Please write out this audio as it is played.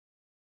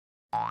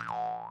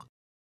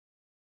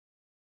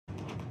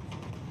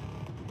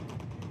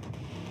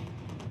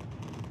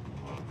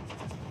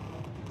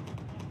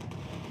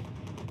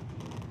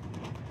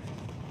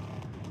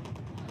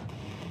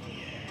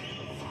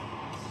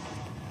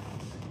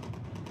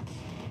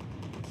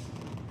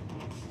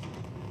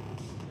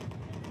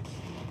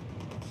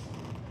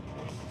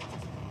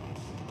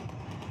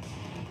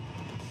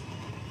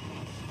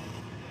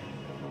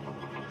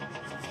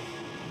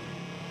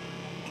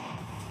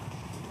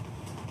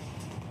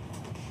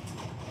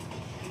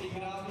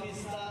Igralci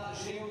sta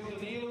že v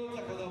turniru,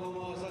 tako da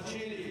bomo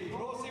začeli.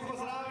 Prosim,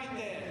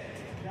 pozdravite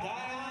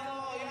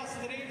Dayano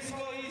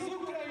Yastremsko iz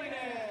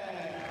Ukrajine.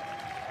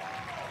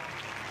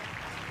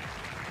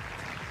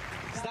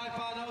 Zdaj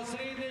pa na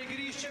osrednje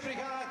igrišče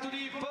prihaja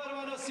tudi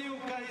prva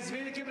nosilka iz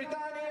Velike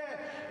Britanije,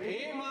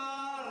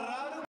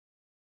 Raducanu.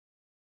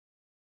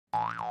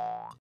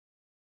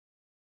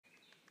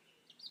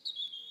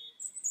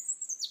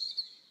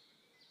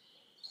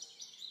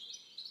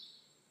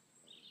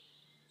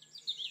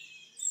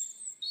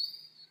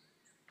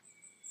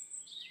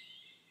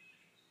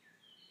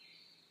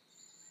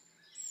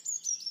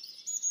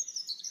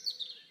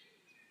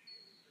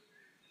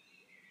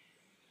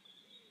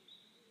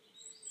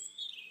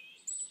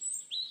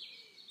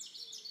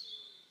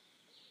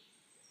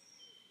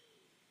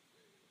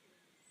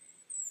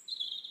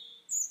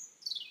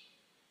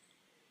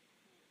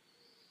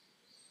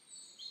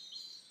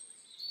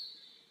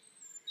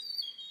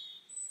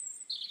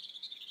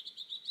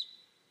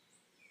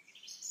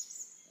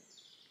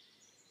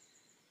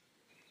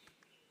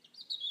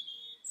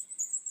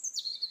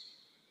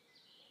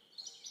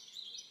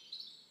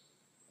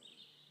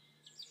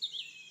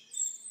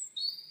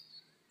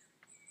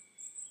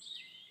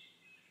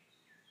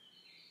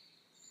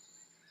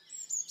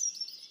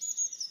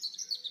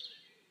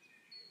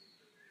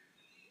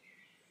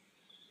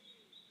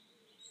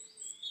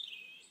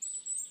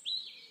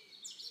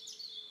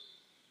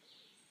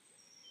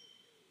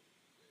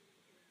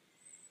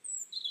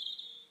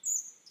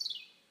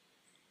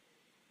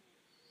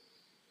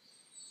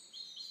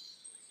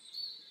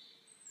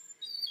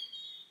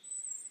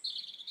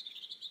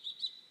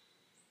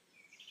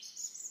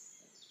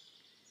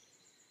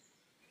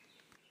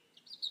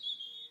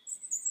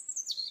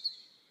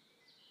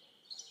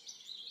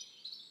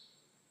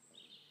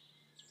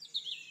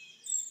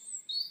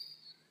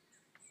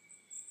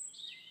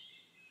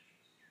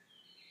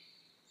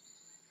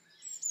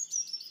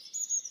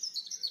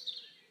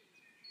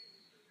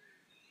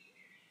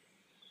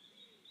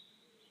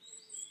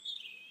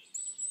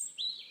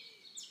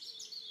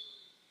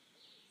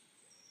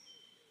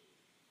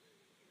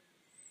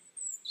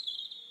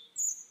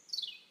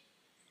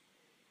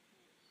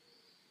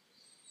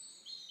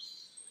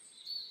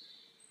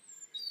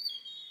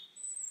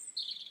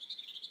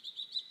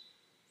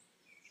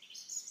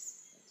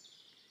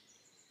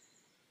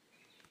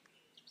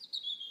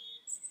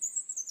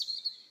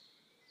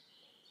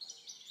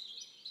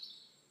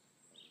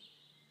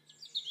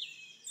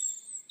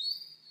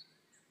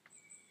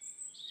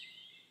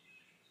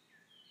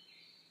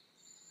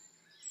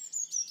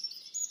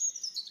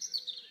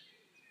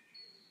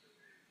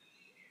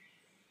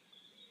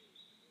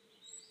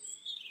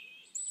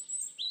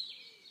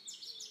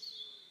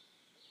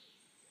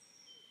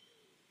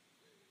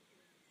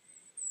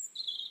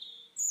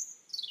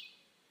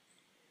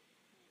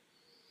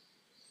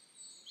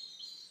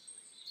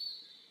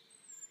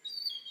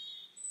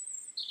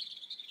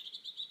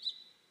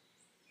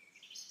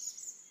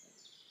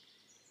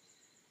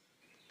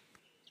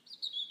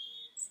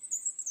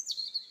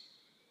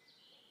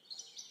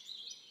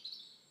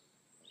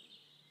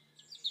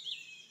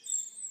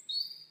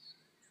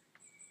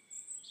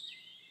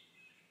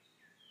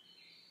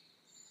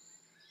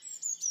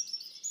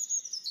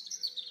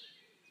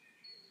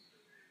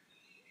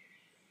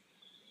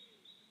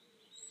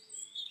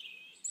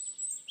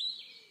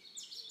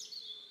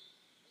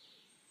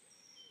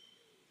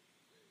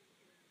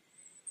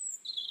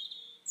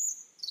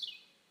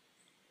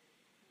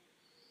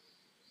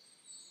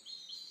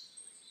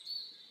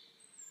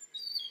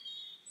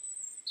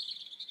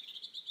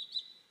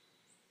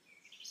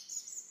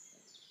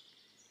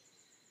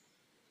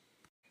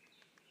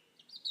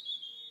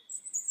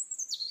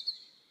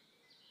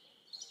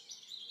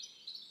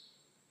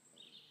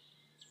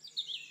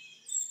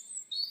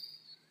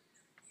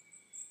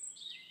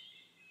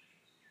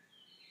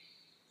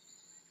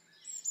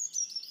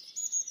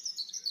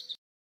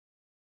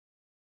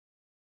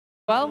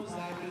 Well,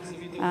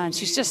 and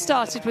she's just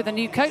started with a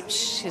new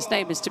coach. His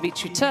name is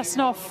Dmitry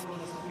Tursnov,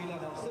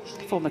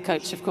 former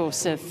coach, of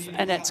course, of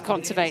Annette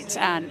Kontaveit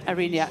and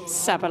Arina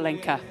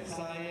Sabalenka.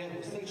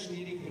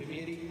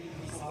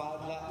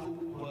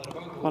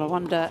 Well, I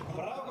wonder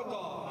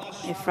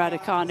if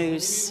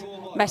Raducanu's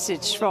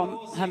message from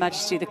Her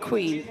Majesty the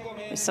Queen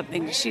is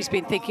something that she's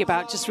been thinking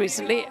about just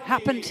recently. It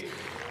happened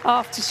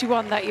after she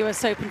won that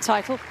US Open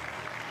title.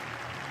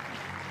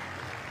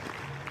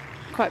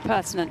 Quite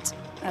pertinent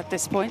at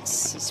this point,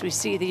 as we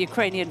see the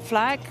Ukrainian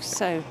flag,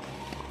 so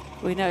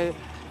we know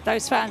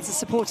those fans are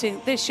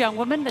supporting this young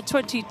woman, the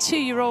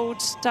 22-year-old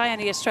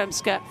Dayana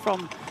Yastremska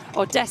from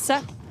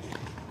Odessa.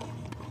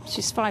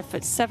 She's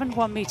 5'7",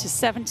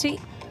 1.70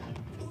 m.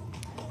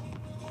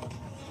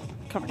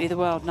 Currently the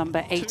world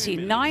number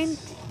 89,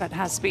 but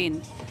has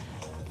been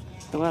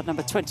the world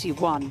number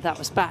 21. That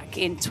was back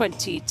in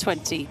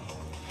 2020.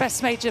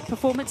 Best major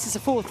performance is a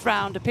 4th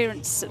round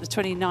appearance at the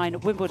 29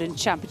 Wimbledon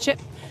Championship.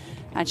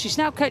 And she's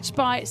now coached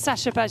by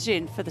Sasha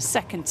Bajin for the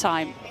 2nd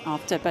time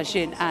after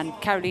Bajin and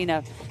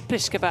Karolina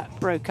Pliskova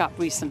broke up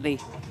recently.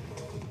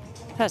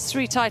 Has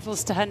 3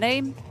 titles to her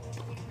name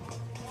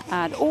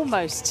and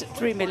almost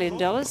 $3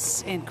 million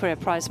in career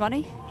prize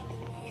money.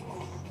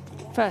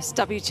 First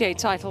WTA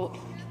title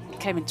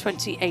came in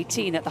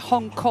 2018 at the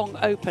Hong Kong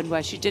Open,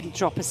 where she didn't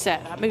drop a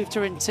set. That moved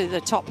her into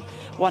the top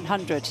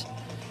 100.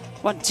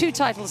 Won 2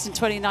 titles in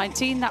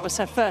 2019. That was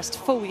her first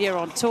full year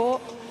on tour.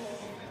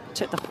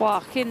 Took the Hua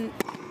Hin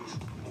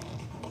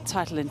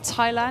title in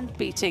Thailand,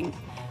 beating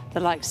the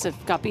likes of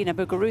Garbina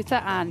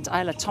Muguruza and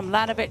Ayla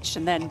Tomljanovic,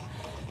 and then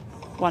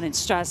won in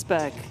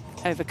Strasbourg,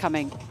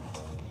 overcoming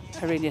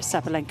Aryna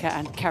Sabalenka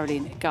and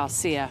Caroline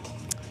Garcia.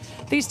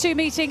 These two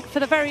meeting for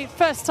the very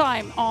first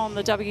time on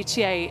the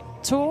WTA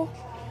Tour.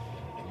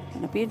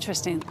 And it'll be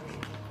interesting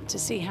to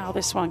see how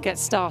this one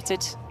gets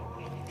started.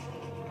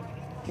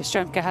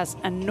 Yastremska has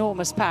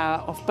enormous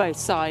power off both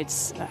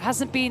sides. It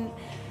hasn't been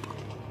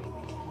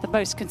the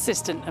most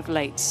consistent of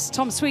late.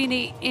 Tom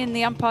Sweeney in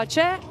the umpire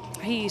chair.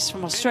 He's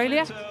from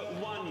Australia.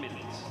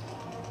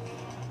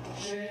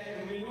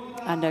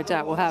 And no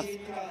doubt we'll have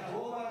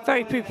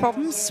very few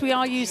problems. We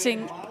are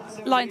using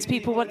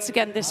linespeople once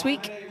again this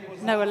week.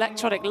 No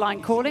electronic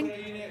line calling.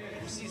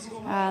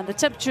 And the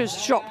temperature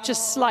has dropped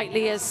just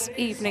slightly as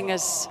evening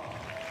has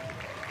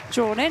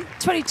drawn in.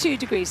 22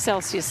 degrees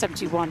Celsius,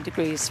 71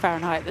 degrees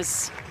Fahrenheit.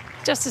 There's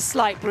just a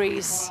slight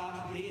breeze.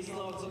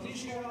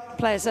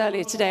 Players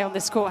earlier today on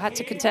this court had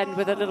to contend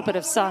with a little bit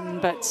of sun,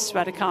 but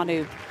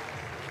Raducanu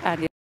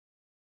and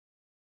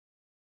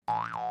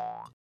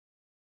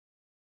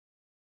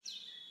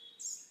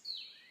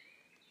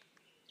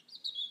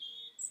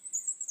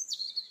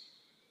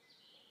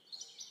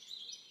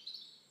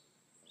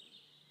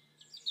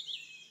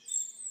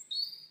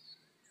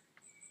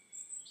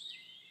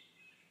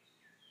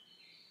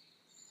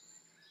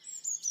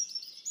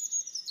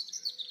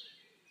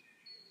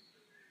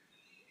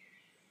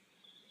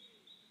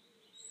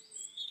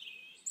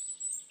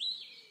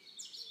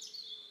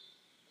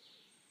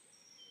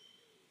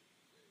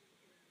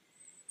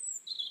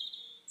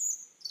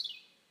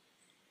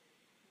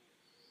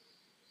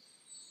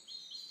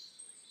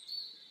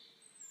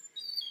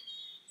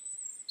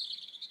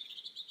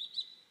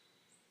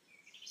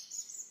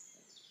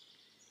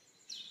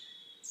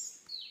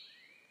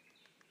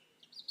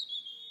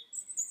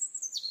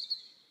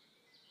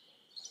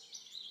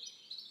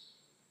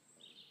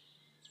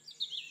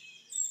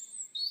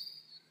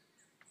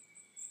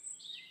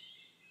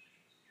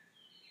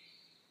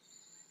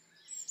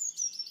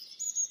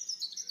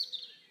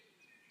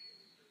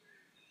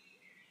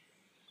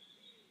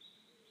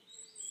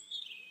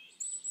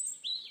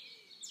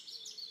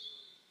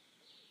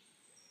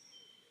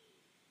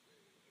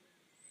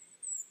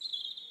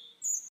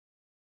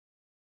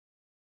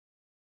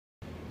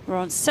we're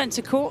on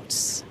centre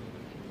courts,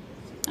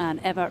 and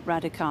Emma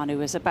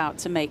Raducanu is about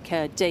to make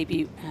her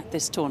debut at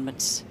this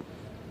tournament.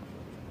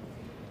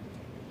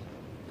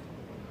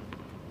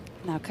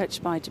 Now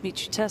coached by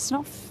Dmitry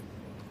Tursunov,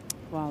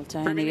 while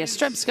Dayana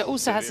Yastremska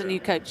also has a new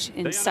coach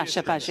in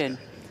Sasha Bajin.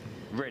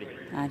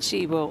 And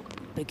she will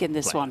begin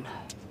this one.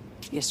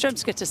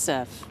 Yastremska to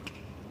serve.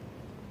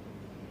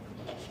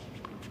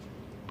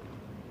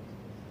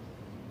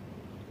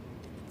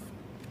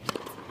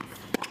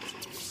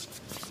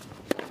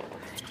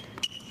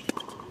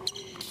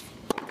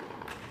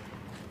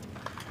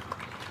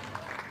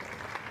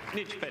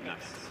 Nici pe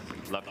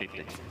nas, la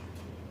 50.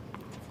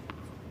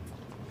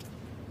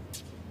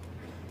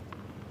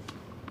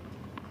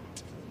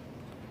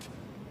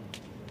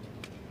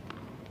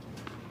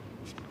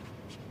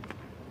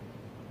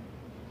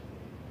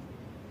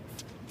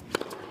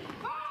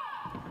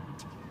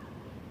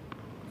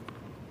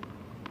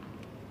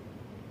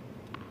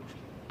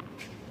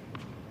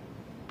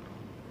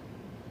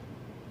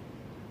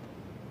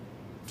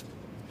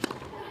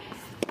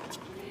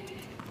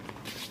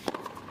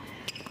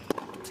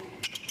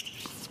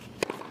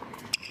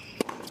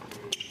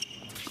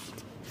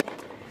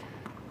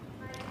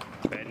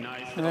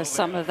 There is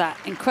some of that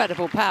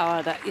incredible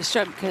power that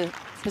Yastremska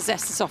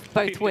possesses off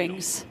both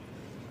wings.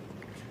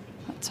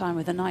 That time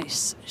with a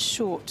nice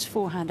short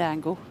forehand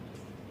angle.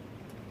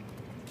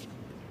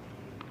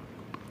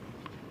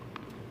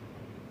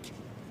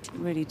 It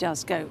really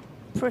does go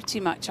pretty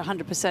much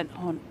 100%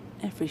 on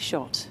every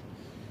shot.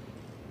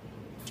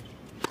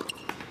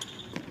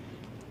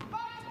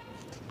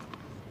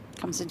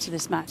 Comes into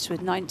this match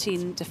with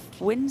 19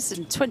 wins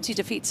and 20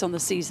 defeats on the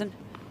season.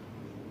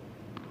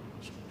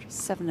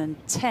 7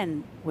 and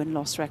 10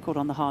 win-loss record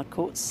on the hard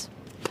courts.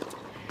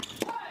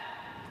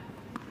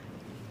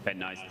 Very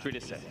nice, 3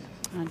 to set.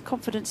 And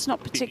confidence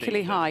not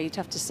particularly high, you'd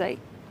have to say.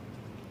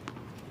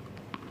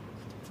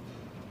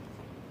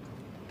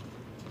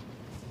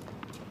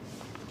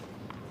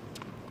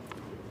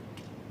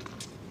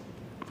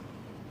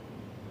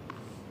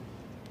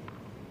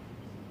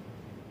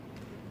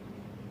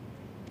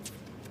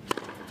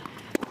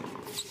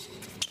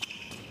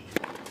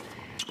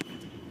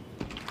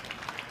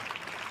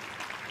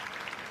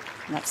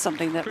 And that's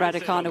something that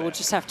Raducanu will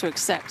just have to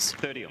accept.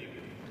 30 on.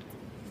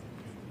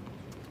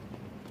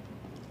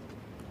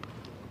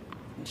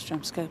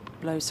 Yastremska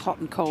blows hot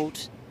and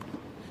cold.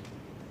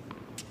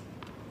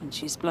 And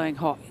she's blowing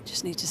hot. You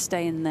just need to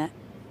stay in there.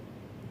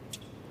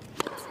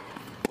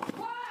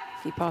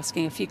 Keep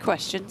asking a few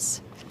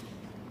questions.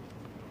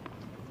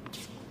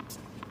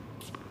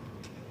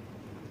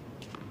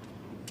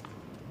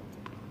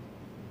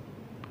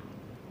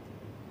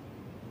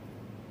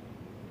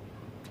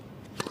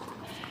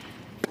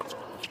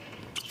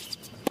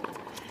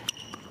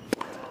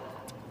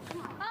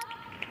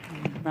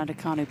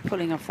 Raducanu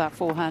pulling off that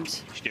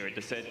forehand. Steer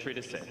to set, 3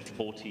 to set,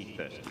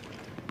 40-30.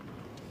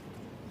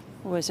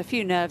 Always a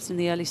few nerves in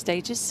the early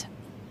stages.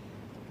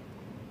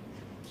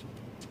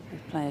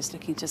 Both players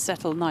looking to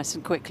settle nice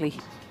and quickly.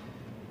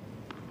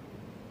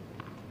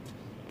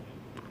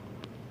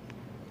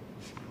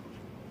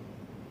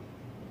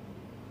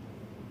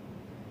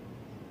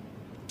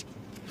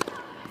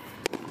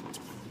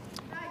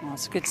 Well,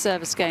 it's a good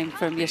service game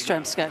from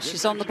Yastremska.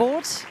 She's on the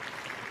board,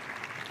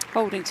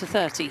 holding to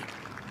 30.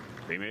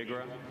 Premier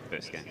Gura,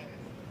 first game.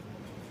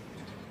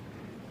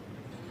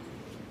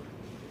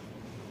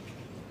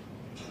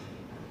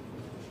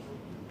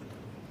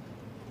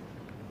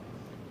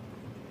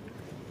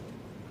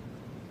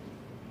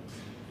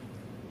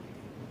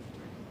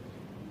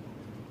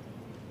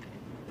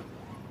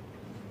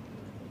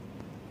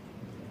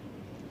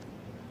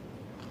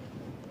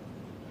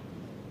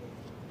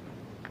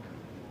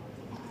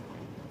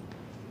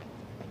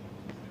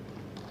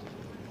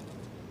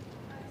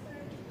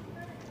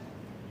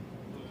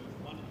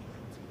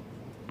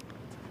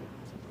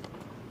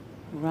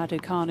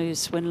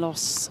 Raducanu's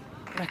win-loss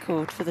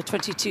record for the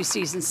 22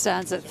 season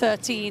stands at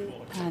 13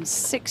 and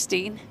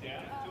 16.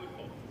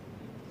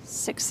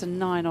 6 and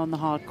 9 on the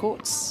hard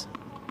courts.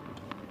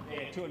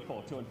 Yeah, 2 and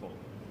 4, 2 and 4.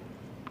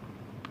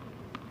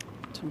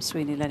 Tom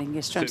Sweeney letting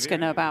Yastremska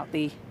know about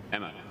the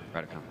Emma,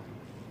 Raducanu.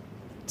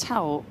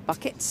 towel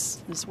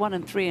buckets. There's 1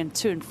 and 3 and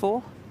 2 and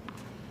 4.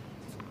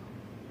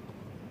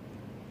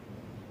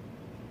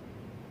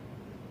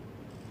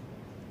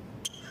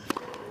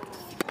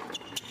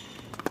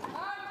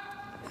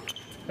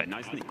 But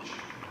nice niche.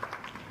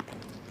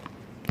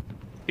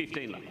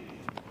 15 left.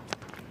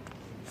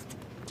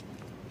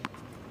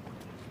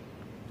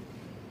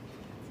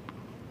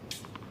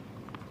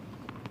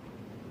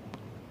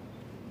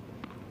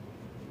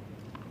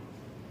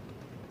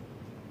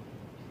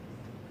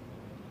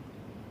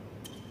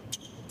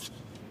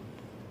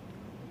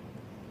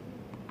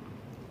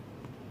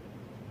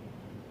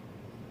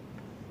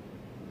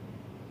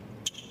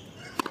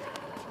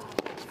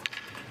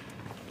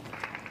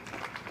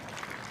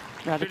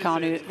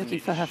 Raducanu looking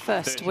for her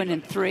first win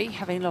in 3,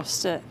 having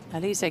lost to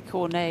Elise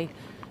Cornet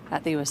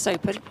at the US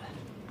Open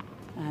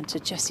and to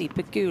Jessie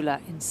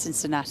Pegula in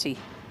Cincinnati.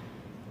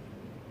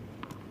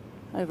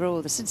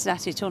 Overall, the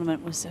Cincinnati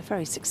tournament was a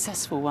very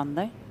successful one,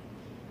 though.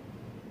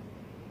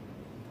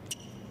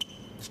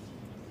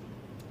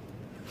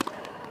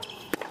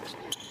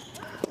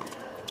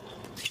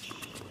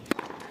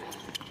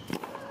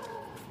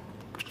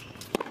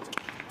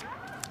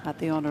 Had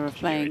the honour of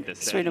playing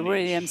Serena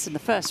Williams in the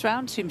first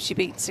round, whom she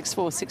beat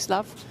 6-4,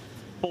 6-love.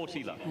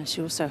 40 love. And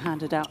she also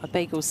handed out a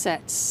bagel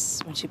set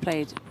when she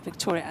played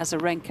Victoria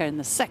Azarenka in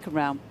the second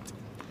round,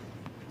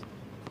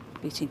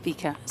 beating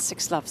Vika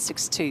 6-love,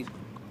 6-2.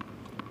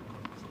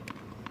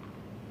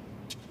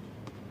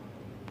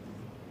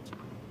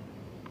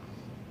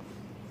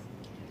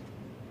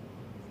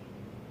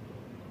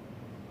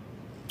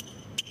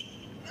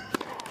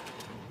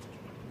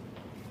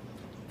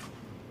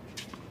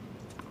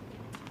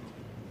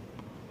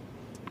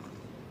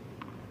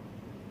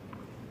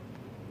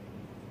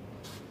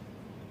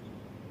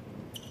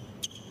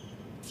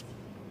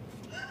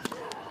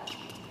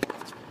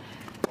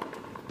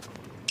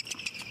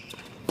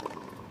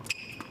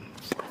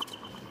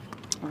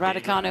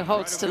 Raducanu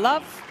holds to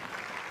love.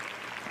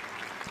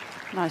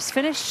 Nice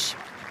finish.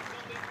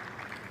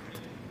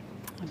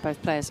 And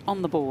both players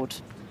on the board.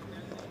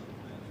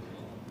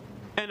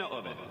 And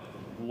over.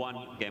 1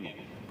 game on.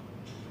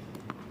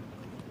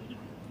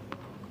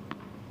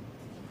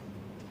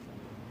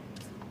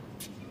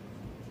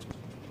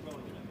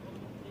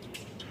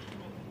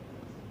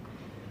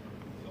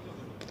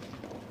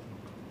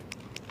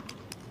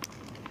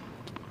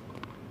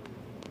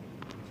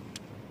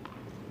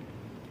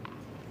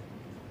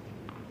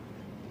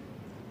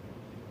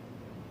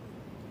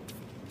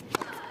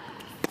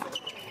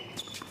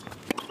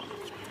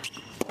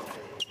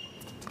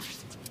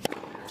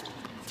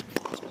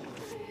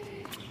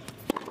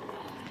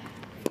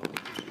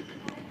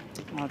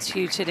 Well, it's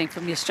huge hitting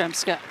from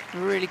Yastremska.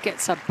 Really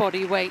gets her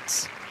body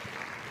weight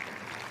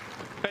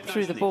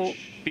through the ball.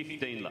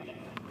 15 love.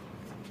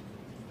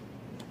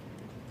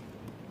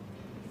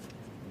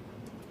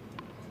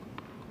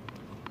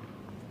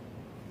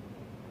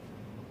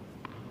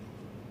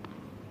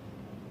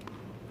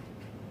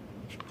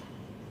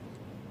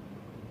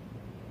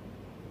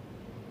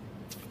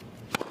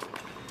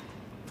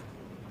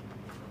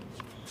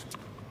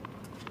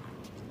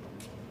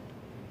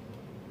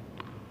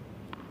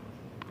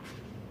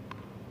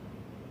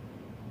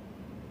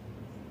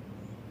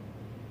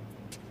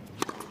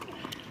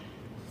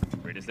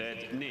 the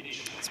set,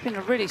 niche. It's been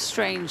a really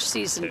strange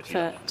season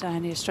for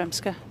Dayana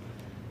Yastremska.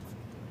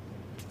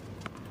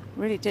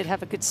 Really did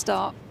have a good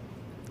start.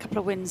 A couple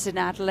of wins in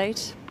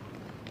Adelaide.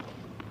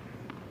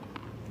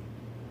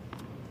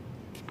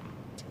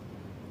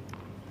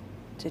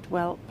 Did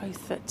well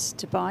both at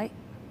Dubai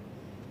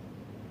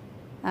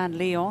and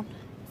Lyon.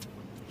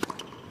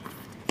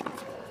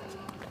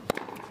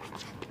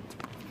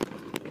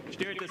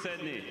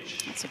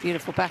 That's a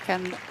beautiful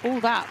backhand. All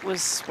that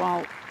was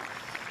while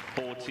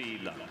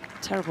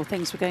terrible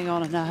things were going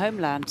on in her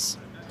homeland.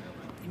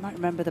 You might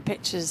remember the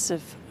pictures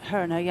of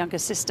her and her younger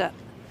sister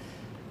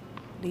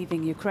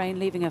leaving Ukraine,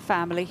 leaving her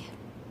family.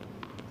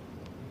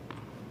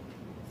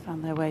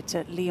 Found their way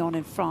to Lyon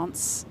in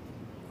France,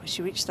 where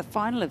she reached the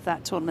final of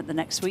that tournament the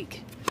next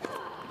week.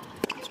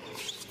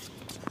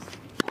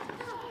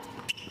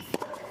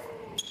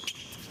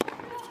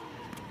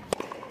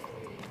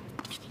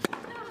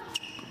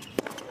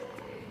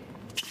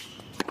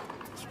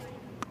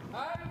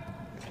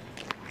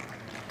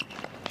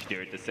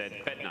 The set,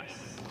 bet nice.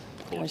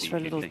 Goes for a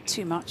little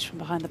too much from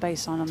behind the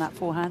baseline on that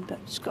forehand, but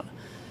she's got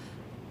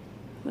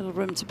a little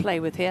room to play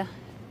with here.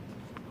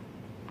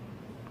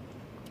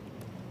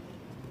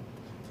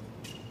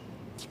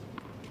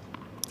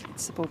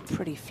 It's the ball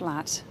pretty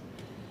flat. So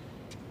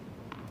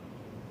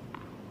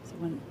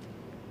when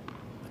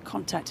the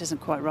contact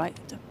isn't quite right,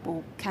 the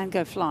ball can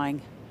go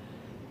flying.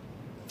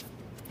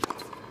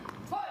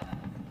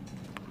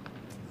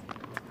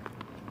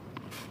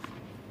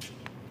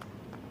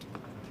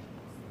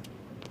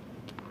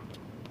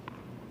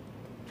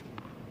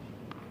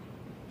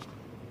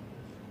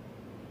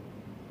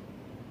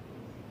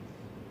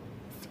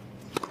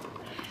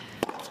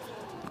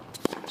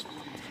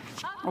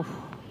 Oh,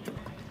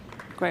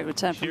 great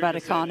return from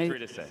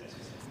Raducanu.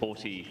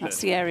 That's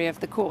the area of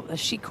the court that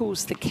she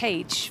calls the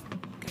cage.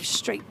 Goes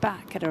straight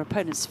back at her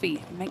opponent's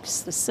feet. Makes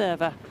the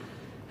server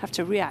have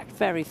to react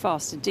very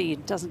fast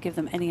indeed. Doesn't give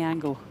them any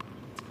angle.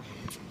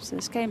 So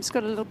this game's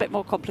got a little bit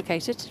more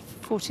complicated.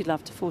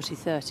 40-love to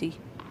 40-30.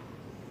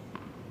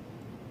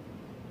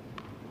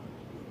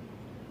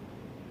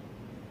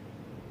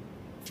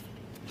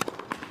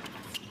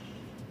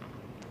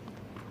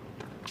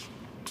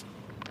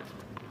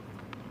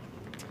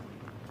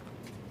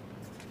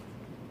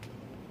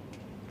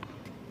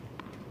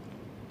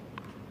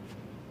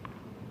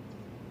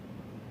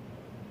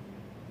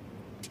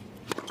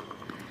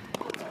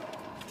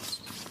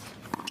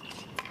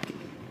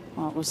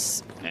 Well, it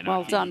was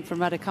well done from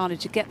Raducanu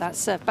to get that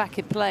serve back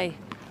in play.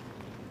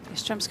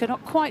 Yastremska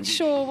not quite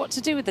sure what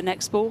to do with the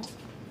next ball.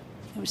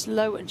 It was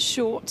low and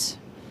short.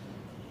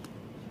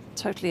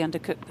 Totally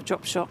undercooked the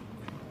drop shot.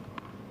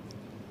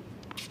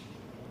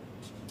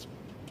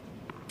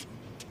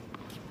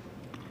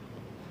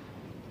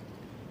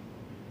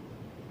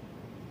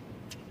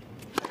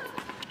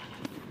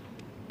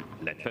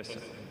 Let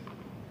person.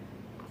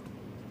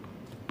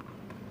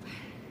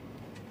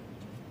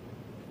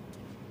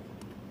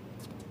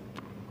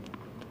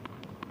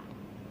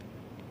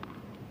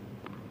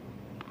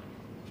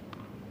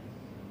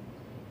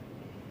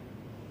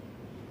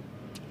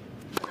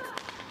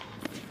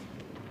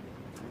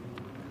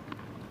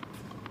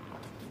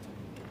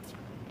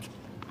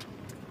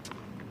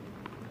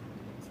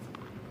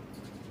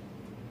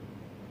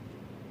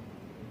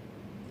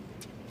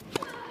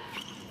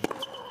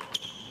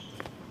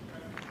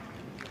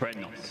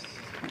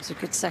 It's a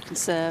good second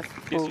serve.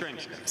 Ball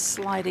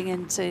sliding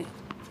into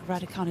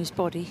Raducanu's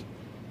body.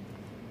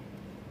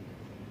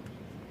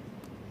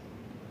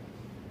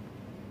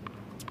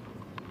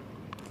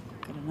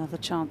 Got another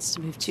chance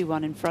to move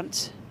 2-1 in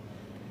front.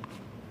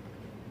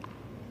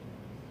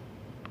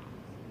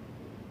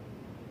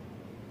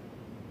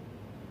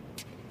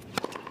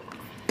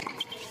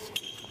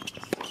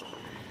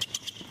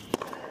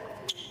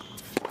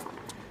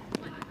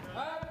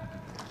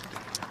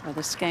 Well,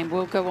 this game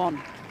will go on.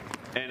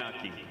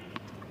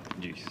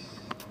 Juice.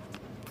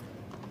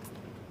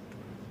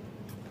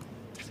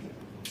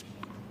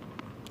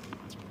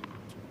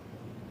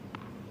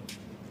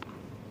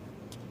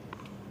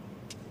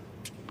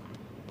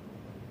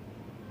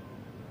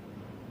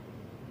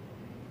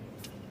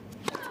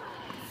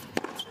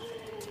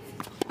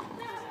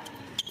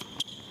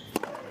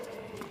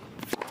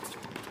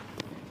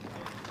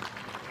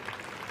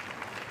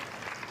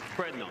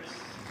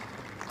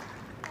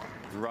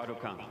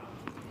 Raducanu.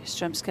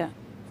 Yastremska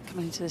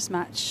coming into this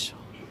match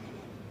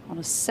on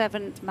a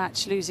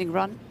 7-match losing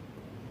run.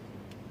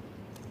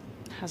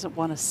 Hasn't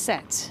won a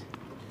set.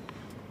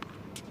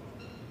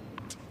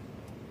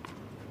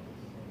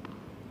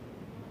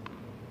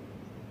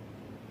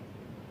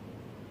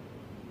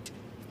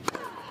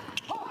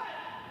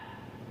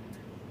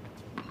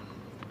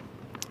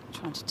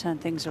 Trying to turn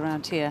things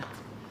around here.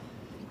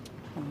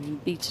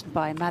 And beaten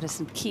by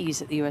Madison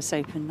Keys at the US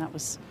Open. That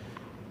was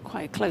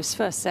quite a close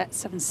first set,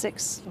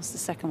 7-6. Lost the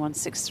second one,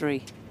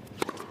 6-3.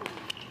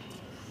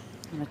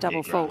 And a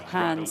double fault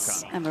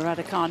hands Emma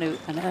Raducanu,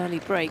 an early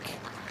break.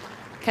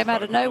 Came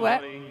out of nowhere.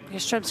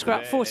 Yastremska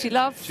up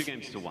 40-love.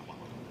 2-1.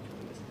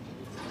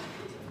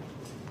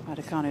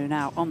 Raducanu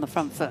now on the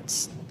front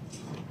foot.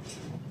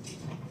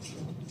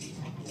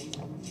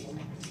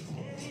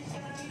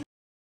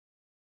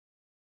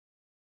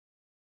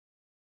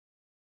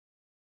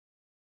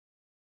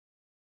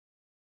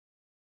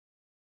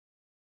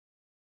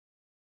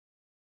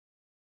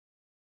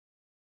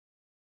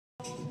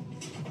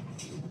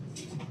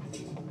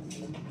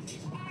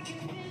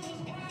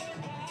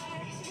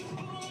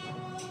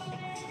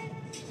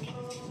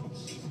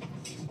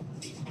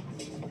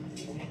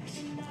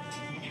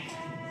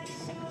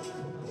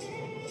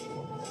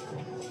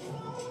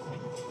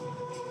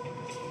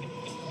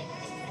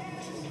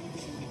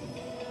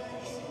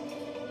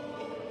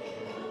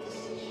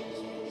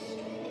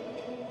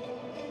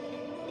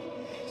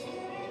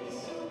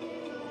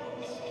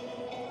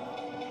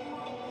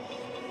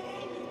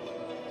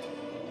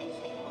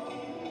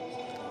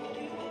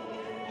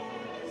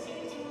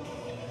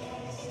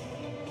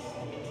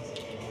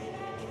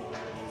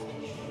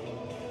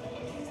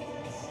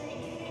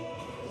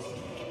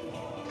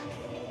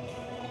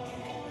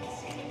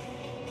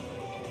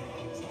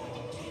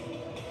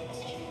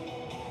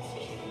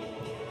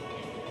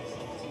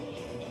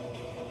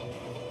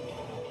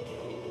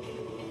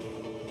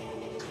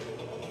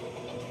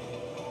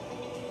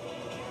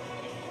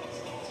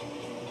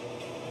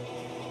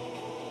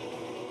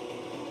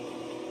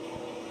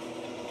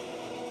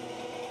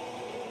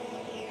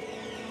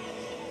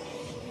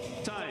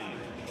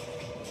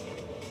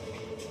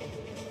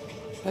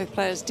 Both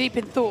players deep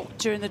in thought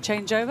during the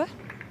changeover.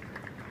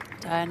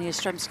 Dayana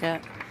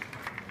Yastremska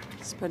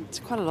spent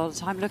quite a lot of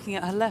time looking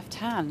at her left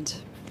hand.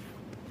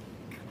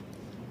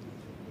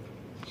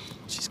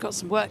 She's got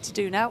some work to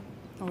do now,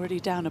 already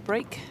down a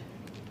break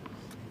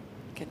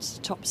against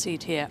the top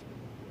seed here.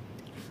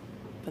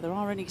 But there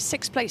are only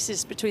 6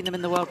 places between them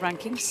in the world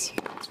rankings.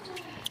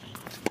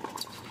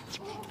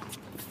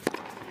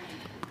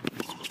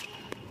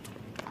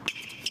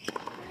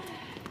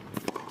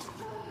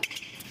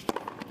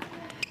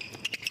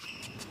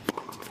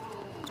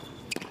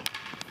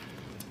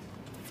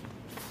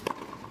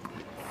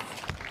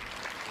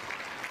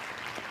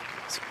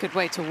 It's a good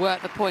way to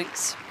work the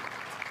points.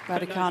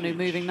 Raducanu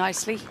moving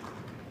nicely.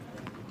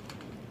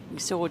 We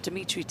saw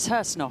Dmitry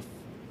Tursunov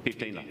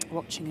 15 love.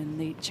 watching in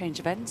the change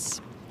of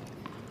ends.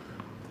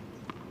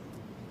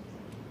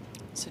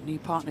 It's a new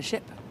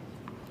partnership,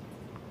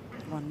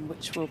 one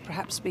which will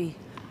perhaps be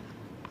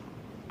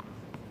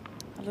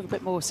a little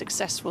bit more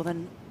successful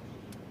than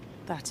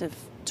that of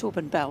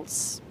Torben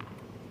Belt's.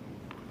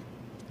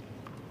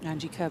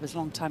 Angie Kerber's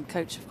longtime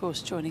coach, of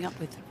course, joining up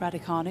with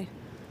Raducanu.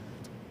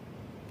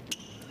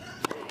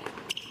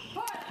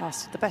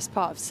 Lasted the best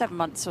part of 7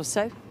 months or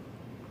so.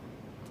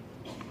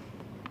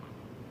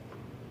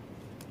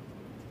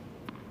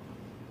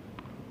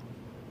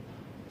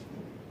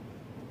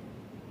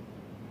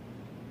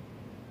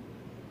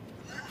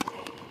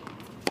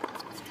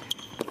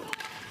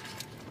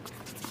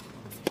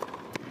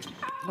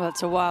 Well,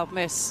 it's a wild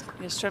miss.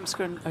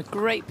 Yastremska in a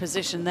great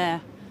position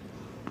there.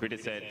 Reader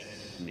said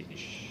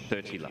niche.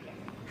 30 love.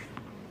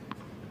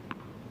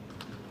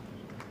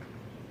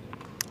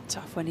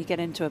 Tough when you get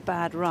into a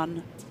bad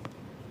run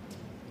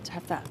to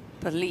have that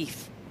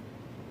belief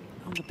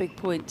on the big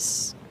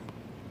points,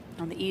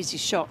 on the easy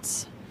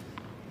shots.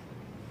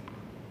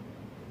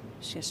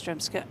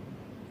 Yastremska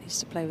needs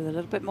to play with a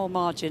little bit more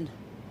margin.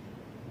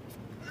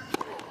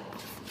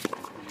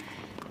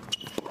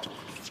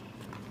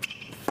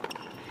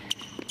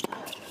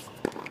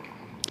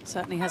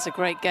 Certainly has a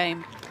great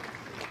game.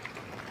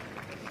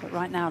 But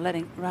right now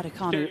letting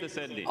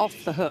Raducanu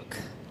off the hook.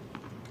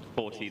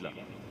 40 love.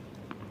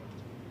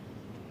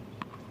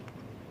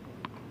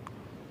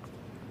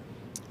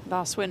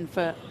 Last win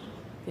for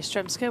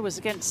Yastremska was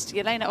against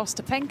Jelena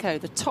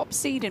Ostapenko, the top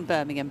seed in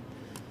Birmingham.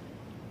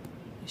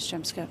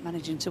 Yastremska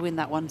managing to win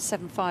that one,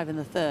 7-5 in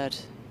the third.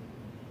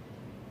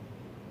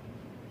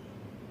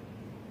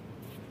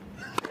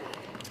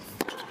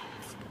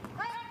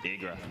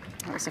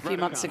 That was a few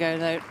months ago,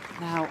 though,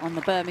 now on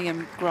the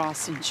Birmingham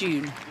grass in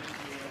June.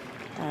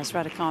 As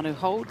Raducanu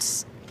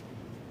holds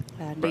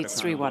and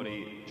leads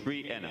 3-1.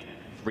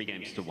 3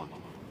 games to 1.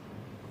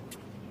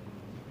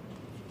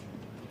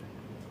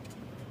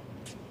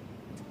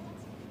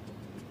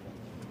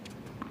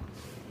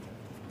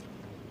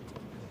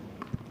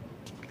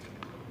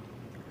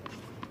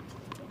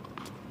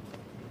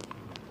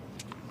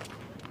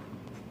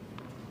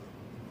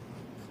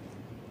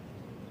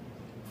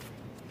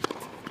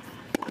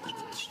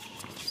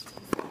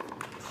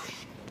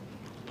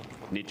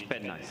 Niche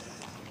pen nice.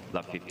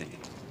 Love 15.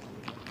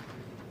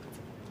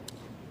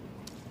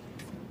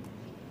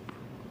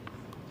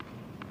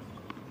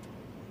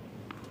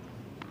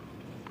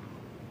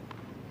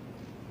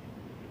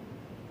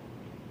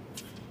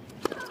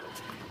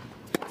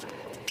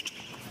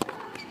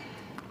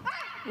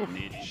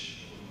 Niche,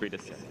 reader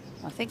set.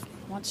 I think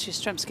once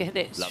Yastremska hit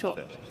it, Love short,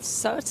 30.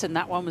 certain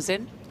that one was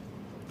in.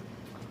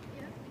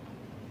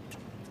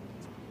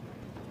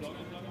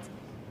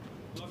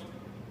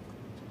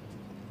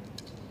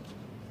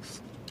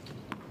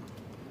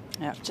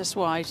 Yeah, just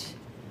wide.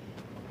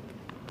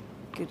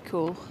 Good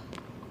call.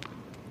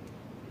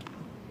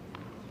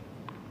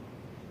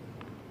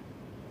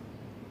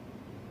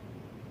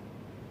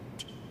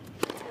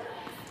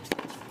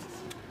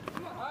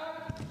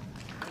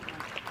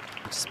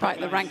 Despite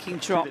the ranking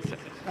drop,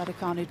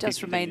 Raducanu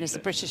does remain as the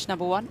British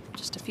 #1,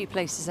 just a few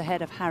places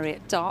ahead of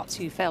Harriet Dart,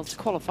 who failed to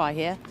qualify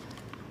here.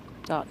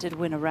 Dart did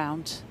win a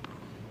round.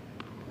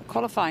 The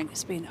qualifying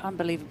has been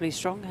unbelievably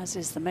strong, as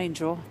is the main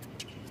draw.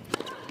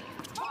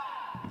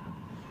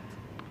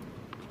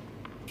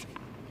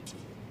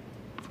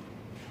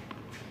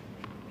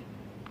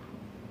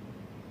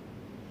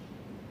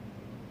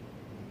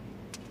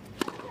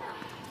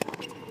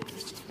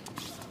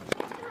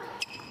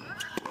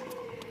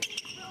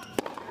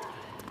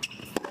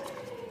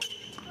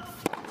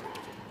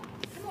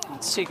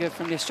 That's too good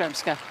from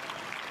Yastremska.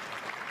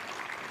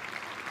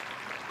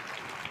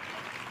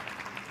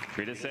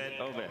 Reader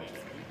set over.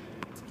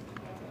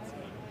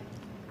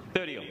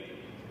 30.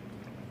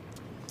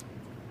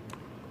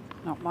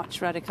 Not much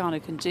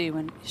Raducanu can do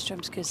when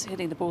Yastremska's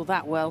hitting the ball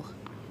that well.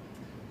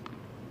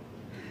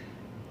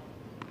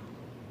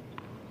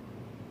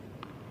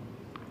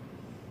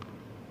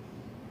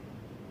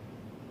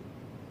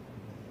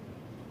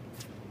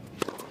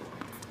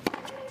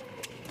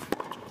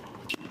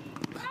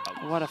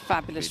 What a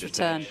fabulous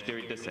return.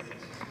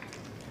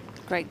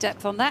 Great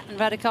depth on that, and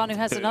Raducanu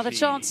has another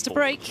chance to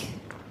break.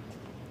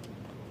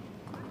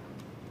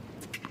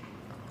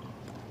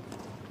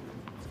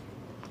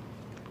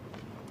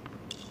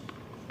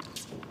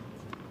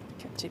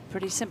 Kept it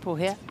pretty simple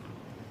here.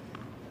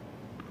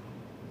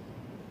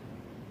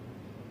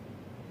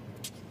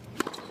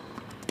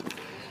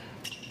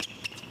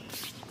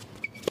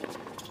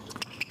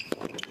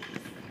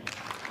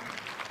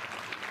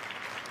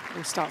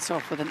 Who starts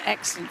off with an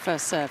excellent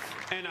first serve.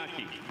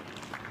 Anarchy.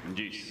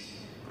 Juice.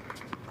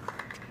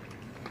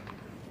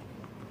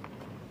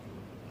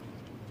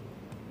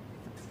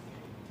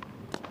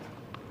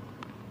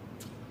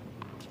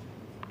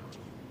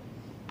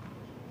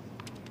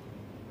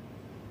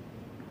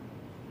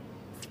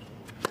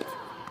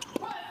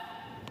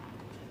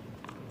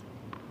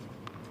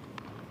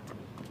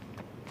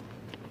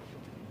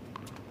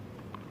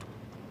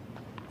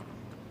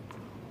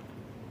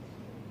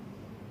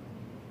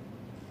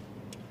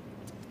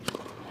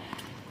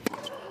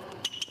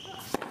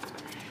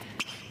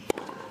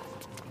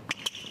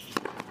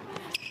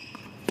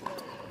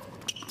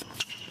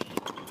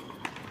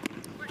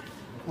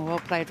 Well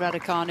played,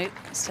 Raducanu,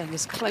 staying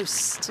as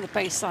close to the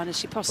baseline as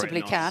she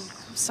possibly can.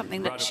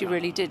 Something that she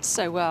really did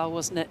so well,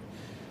 wasn't it,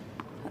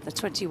 at the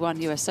 21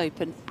 US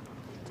Open.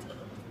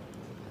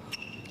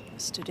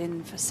 Stood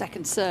in for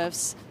second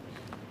serves,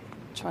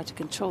 tried to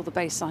control the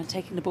baseline,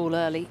 taking the ball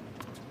early.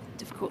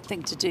 Difficult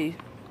thing to do,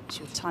 because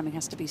your timing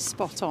has to be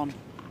spot on.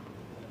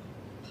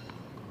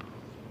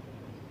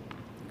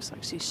 Looks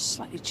like she's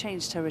slightly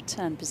changed her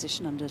return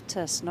position under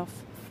Tursunov.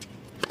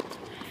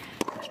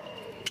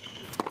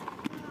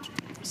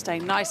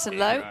 Staying nice and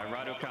low,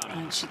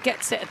 and she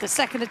gets it at the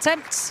second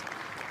attempt.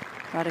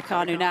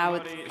 Raducanu now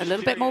with a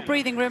little bit more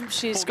breathing room.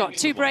 She's got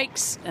 2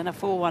 breaks and a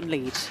 4-1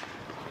 lead.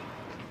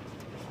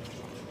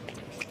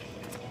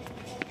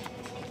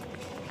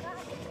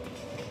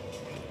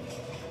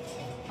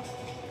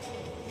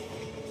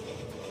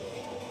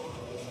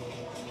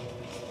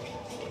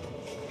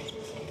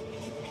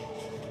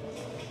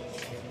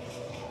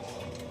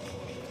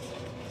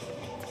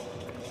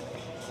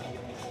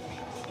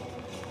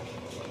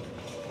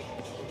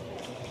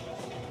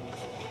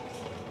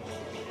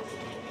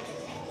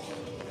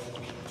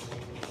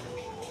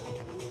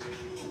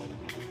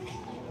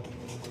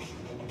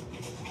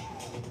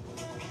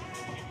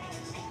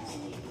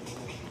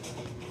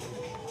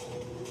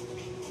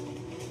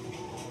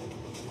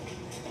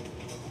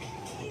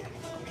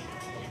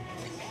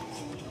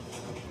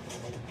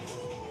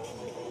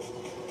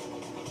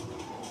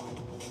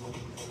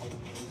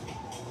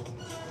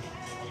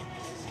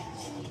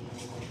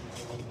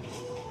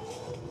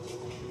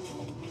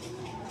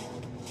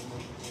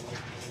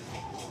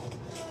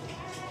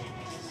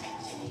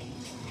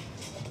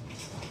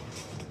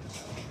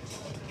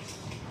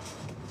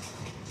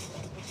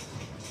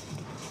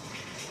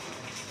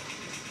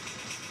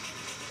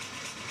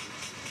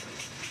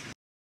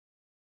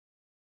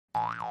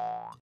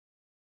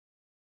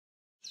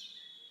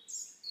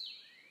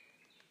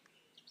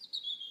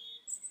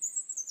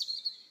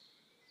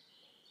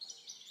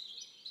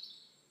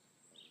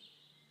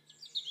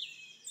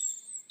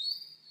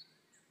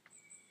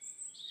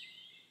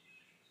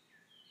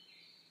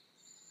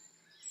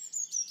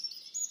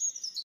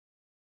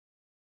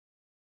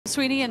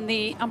 Sweeney in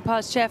the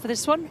umpire's chair for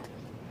this one.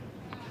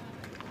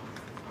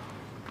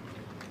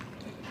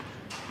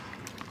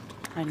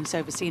 And he's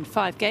overseen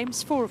 5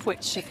 games, 4 of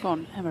which have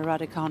gone Emma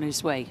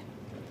Raducanu's way.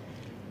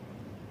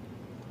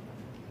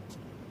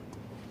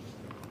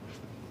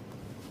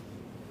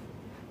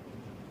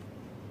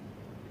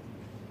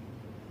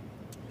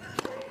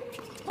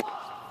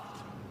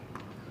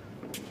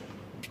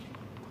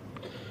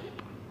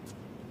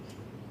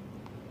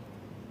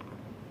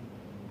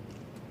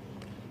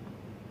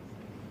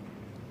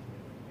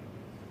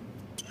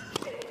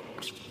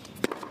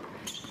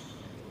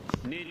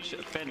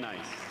 Very nice.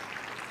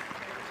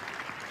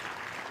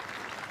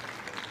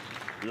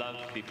 Love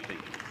 15.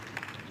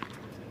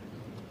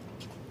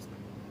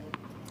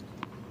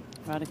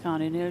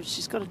 Raducanu knows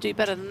she's got to do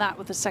better than that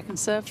with the second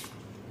serve.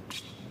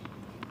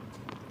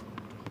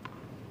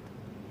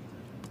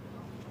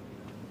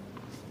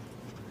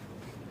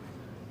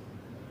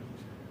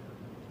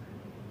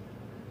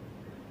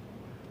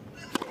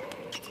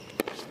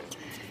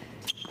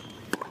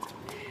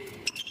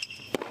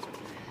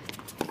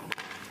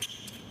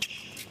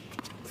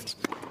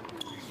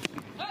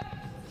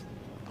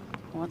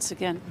 Once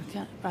again,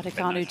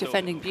 Raducanu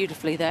defending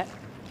beautifully there,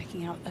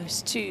 picking out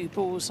those 2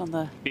 balls on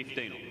the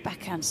 15.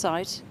 backhand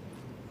side.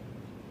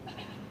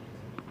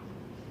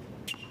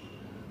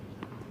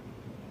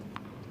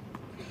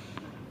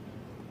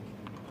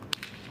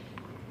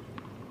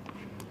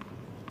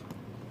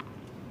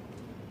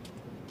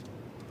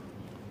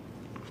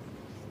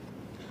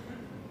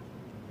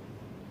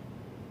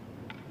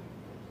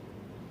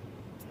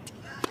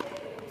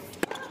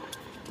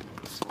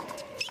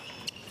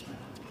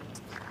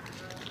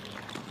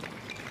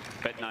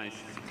 Nice,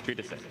 3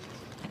 to 7.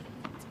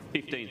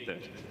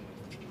 15-30.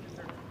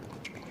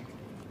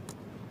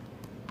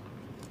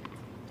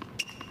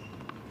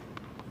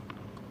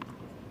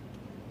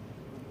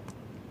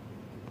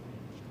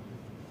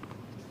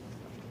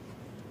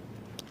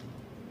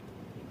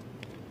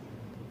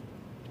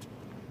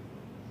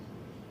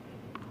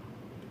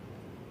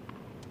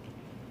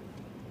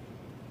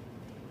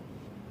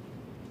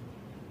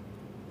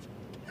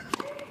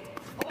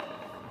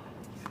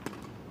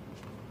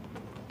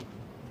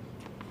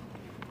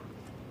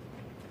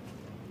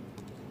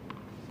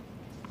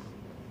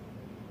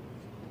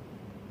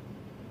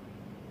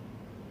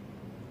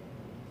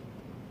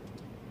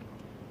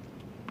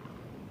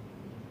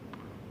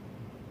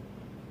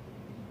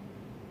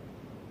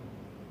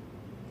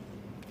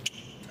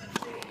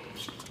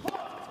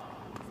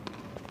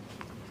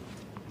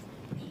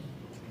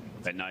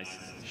 Very nice.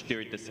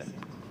 Steer it to set.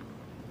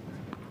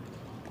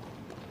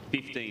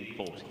 15-40.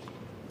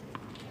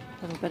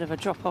 A little bit of a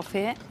drop off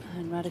here,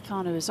 and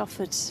Raducanu has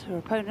offered her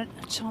opponent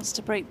a chance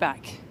to break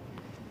back.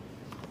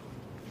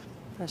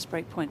 First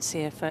break points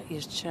here for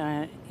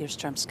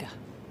Yastremska.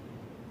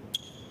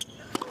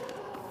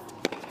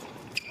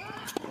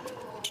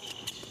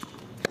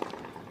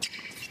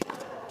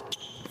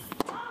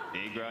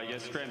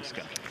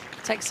 Yastremska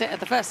takes it at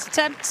the first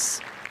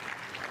attempt.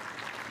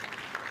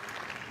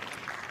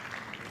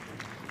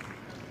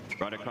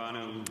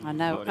 Raducanu. And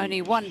now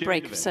only one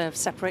break of serve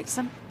separates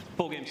them.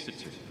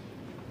 4-2.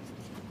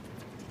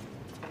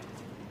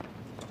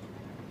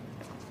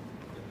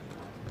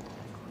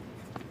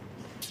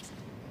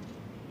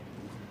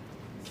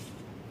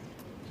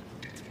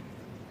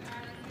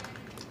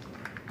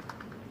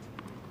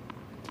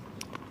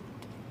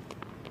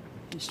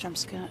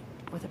 Yastremska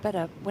with a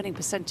better winning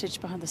percentage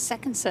behind the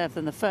second serve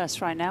than the first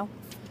right now.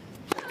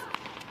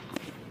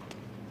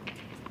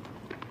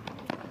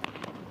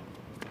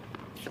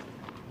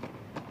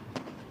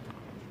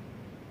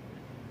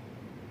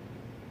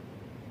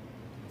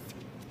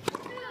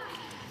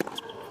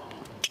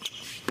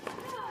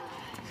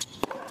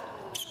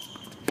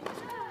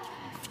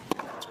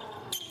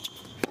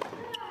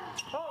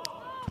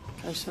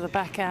 Goes for the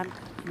backhand,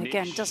 and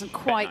again doesn't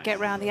quite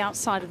get around the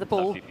outside of the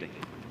ball.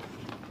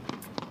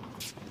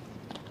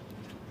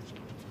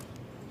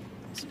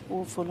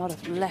 Awful lot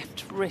of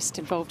left wrist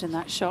involved in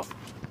that shot.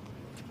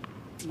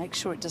 Make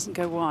sure it doesn't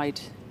go wide.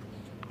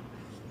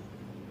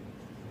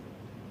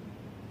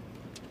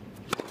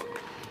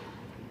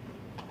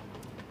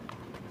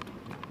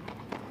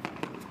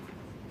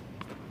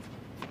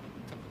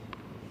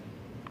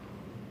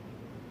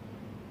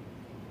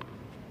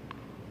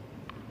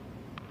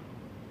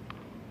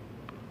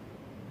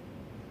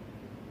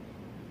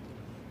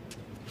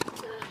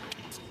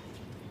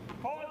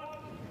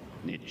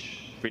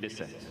 Niche,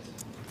 3-set.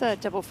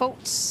 Third double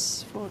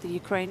faults for the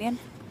Ukrainian,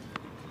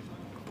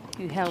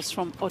 who hails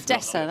from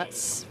Odessa.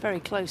 That's very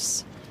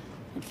close.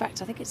 In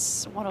fact, I think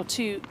it's 1 or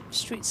 2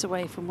 streets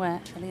away from where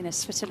Alina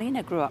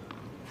Svitolina grew up.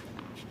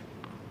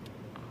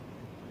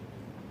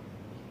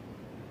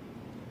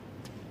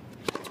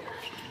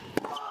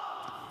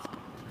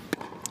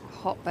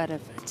 Hotbed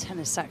of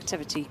tennis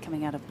activity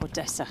coming out of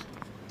Odessa.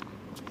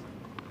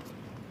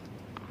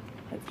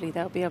 Hopefully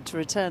they'll be able to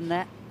return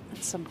there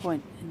at some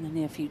point in the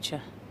near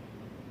future.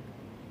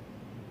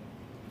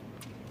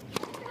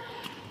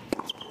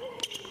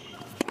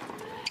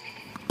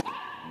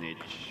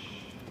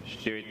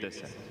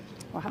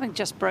 Well, having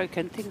just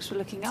broken, things were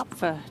looking up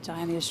for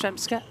Dayana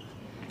Yastremska.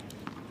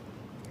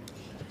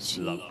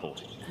 She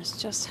has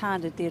just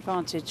handed the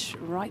advantage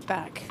right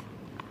back.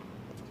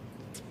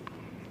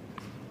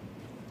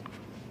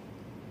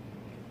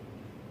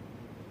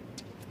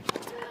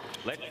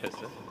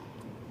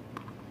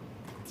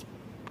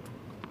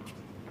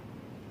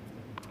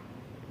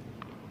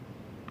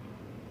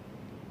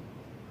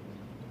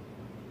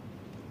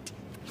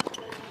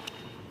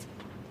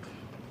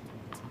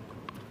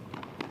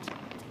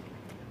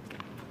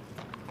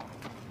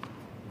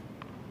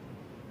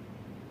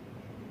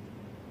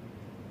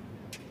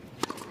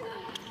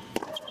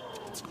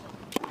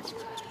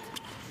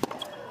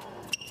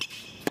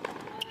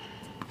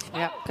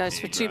 Yep, goes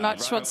for too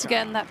much once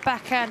again. That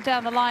backhand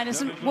down the line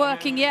isn't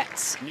working yet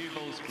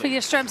for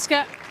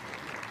Yastremska.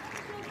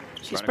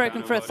 She's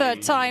broken for a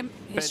third time.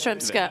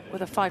 Yastremska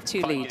with a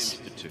 5-2 lead.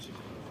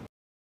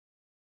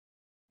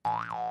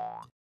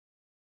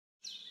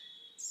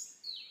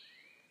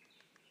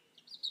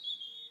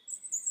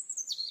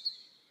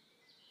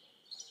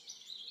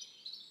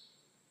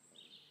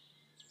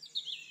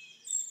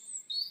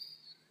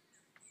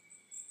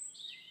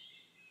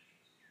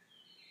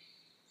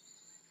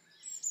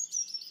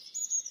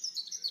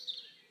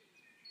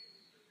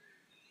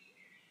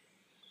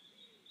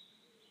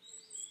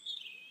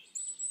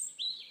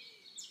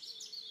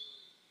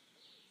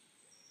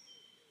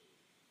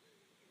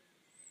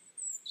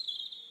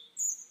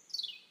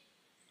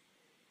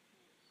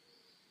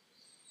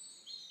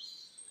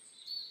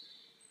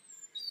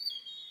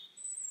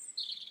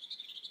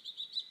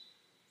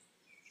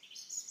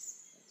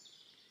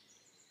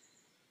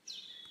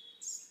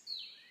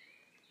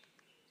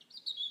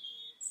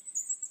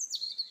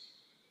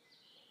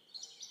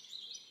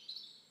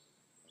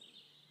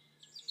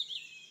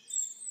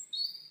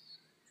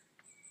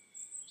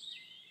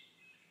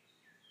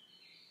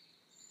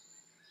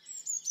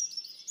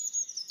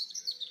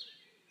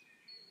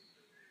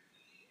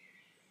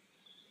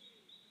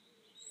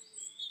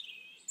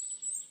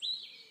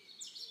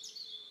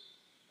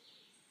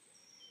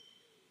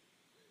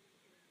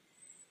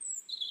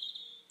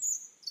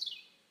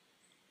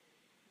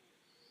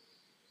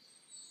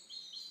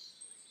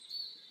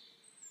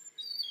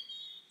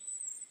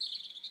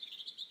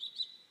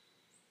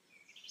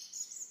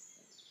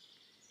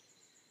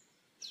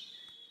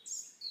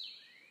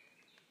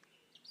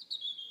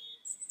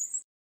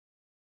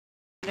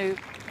 Who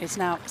is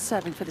now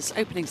serving for this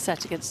opening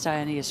set against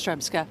Dayana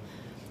Yastremska,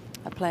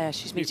 a player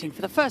she's meeting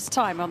for the first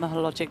time on the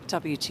Hologic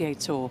WTA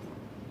Tour.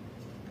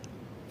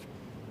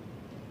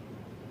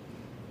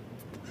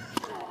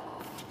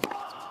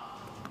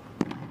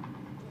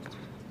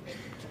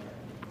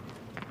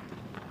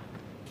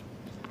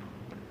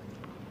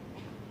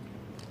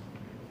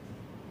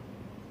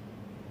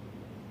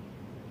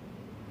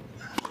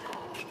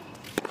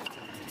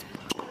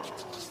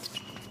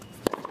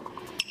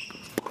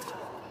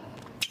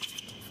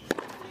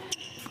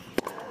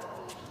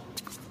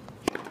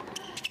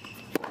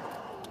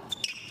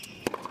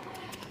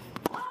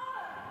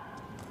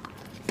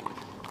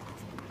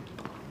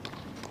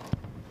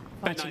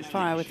 Fighting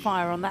fire with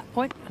fire on that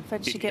point.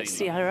 Eventually gets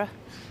the error.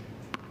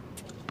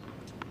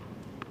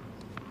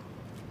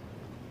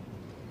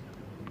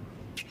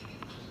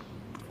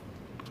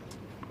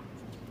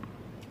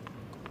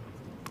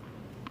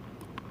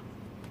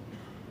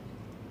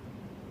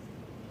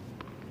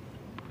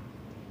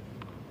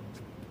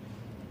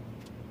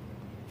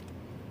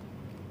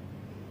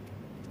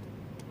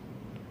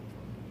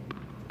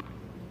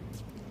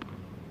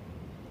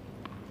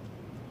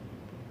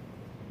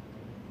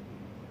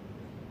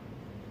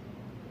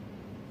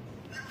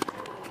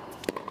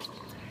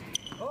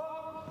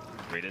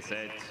 Reader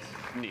set,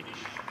 niche.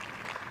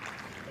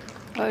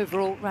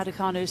 Overall,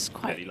 Raducanu's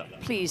quite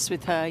pleased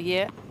with her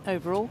year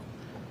overall.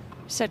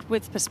 Said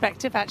with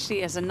perspective,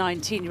 actually, as a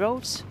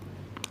 19-year-old,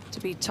 to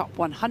be top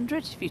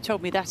 100. If you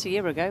told me that a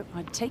year ago,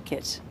 I'd take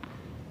it.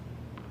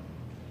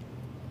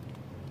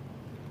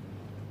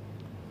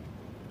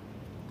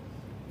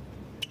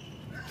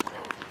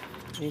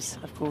 It is,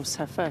 of course,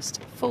 her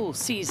first full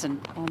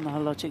season on the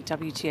Hologic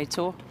WTA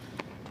Tour.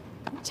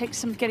 It takes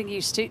some getting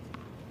used to,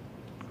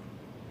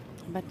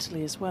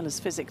 mentally as well as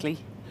physically.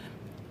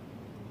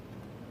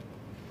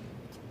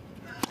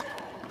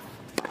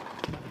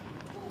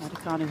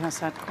 Raducanu has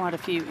had quite a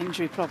few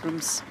injury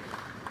problems,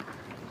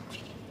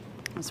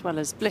 as well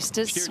as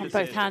blisters on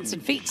both hands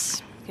and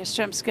feet.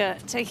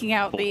 Yastremska taking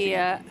out the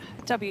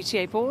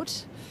WTA board.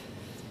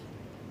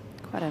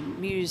 Quite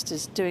amused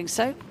as doing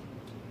so.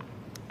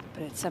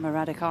 But it's Emma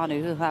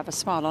Raducanu who'll have a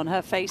smile on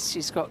her face.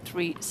 She's got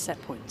 3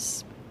 set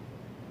points.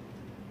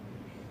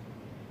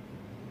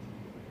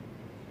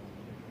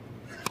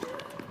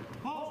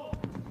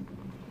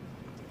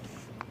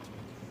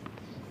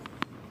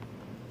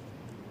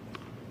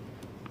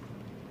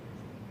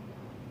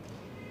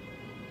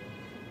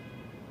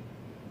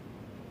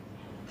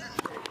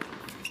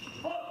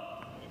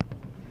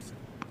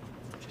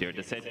 Steer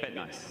to set, bet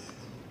nice.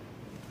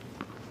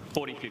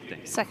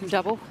 40-15. Second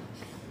double.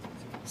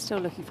 Still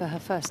looking for her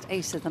first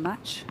ace of the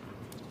match.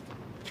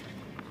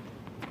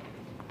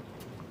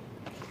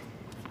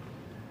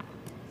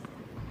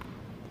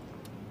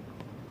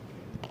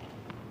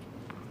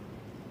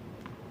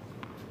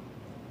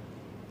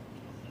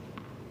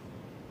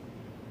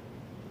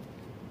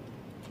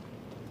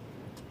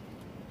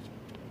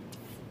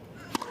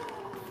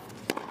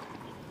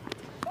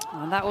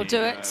 And that will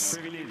do it.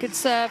 Good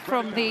serve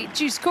from the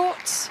juice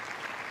court.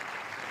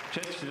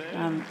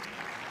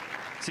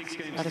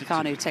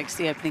 Raducanu takes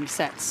the opening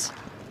sets.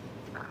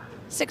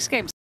 6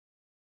 games.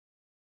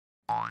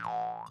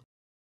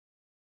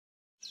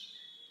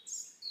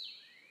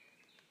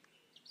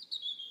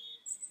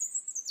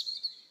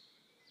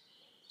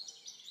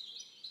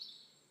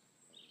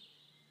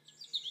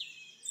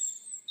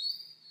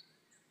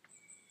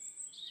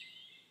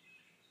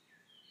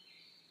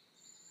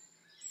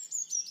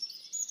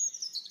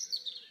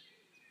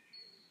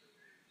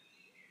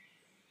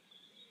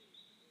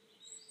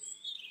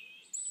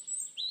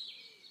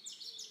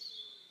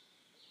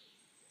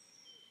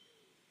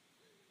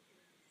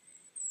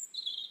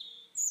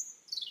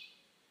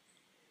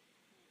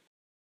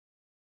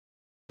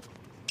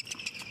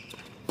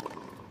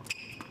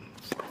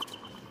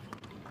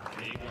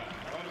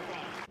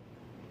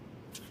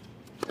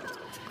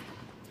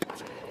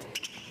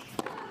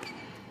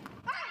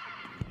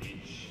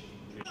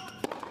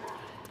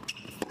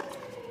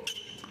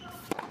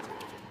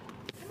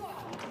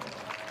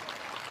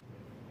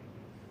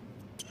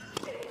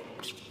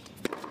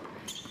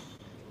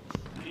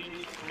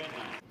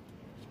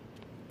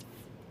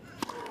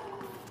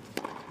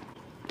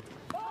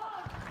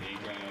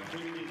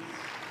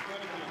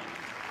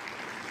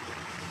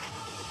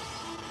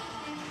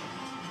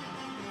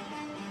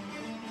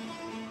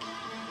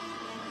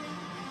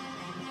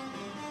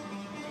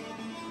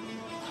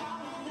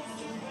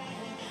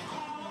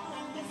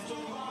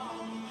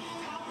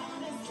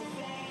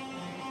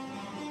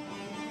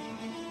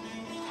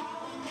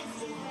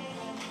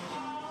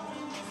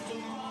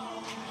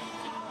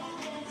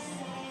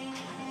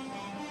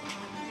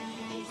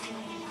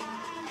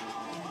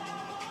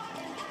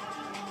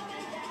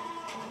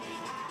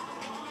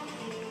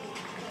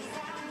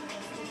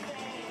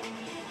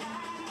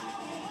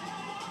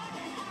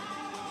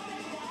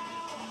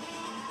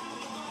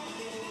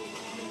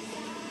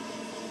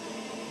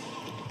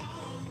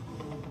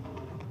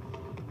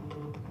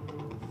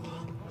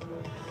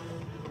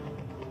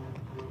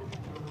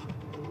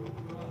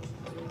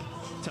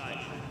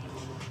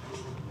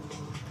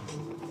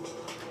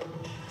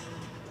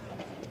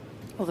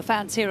 Well, the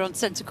fans here on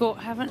centre court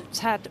haven't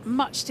had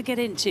much to get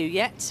into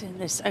yet in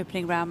this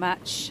opening round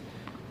match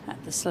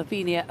at the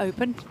Slovenia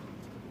Open.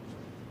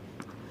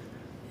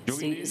 It's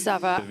the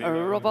Zava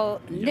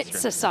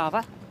Robolnica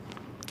Sava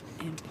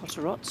in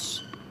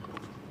Potoroc.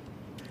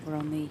 We're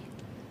on the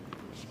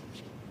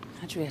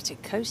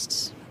Adriatic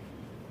coast.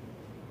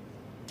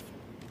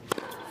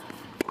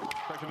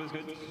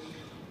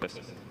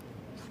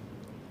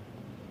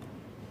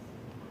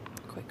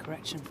 Quick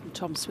correction from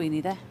Tom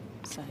Sweeney there.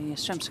 So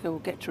Yastremska will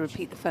get to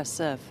repeat the first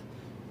serve.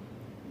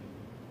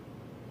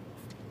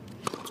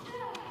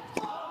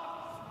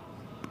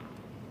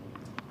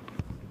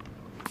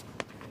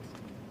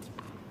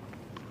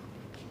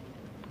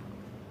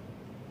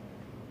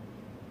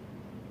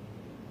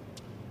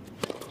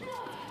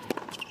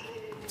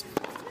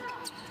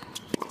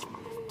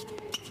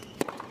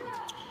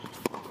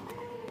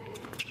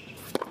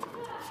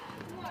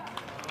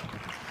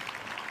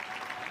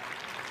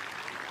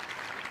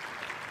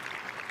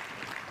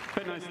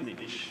 Very nice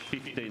niche.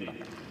 15 love.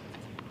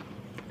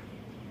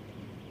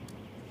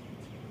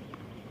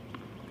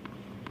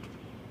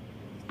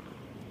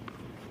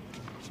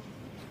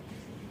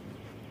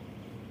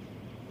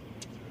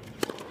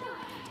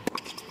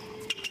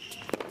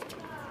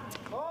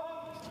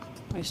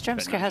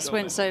 Yastremska has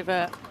wins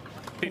over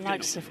the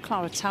likes of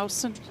Clara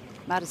Towson,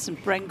 Madison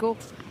Brengel,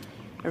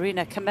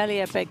 Irina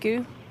Camelia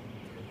Begu.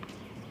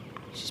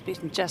 She's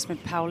beaten Jasmine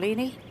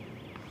Paolini.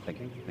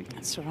 Thank you.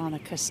 And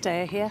Sorana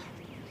Costea here.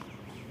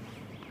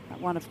 That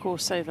one, of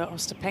course, over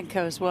Ostapenko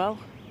as well.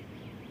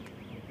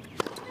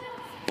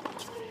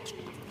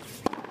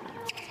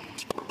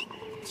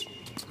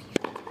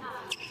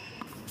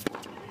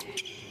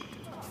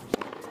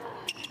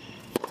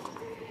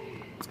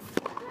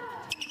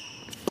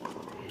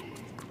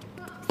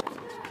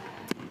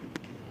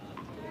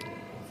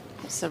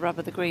 It's the rub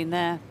of the green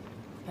there.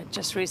 But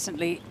just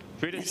recently,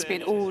 it's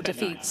been all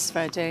defeats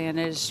for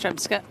Dayana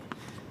Yastremska.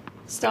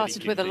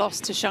 Started with a loss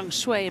to Zhang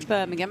Shui in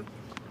Birmingham.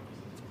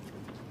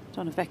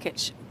 Donna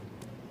Vekic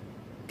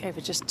gave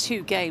her just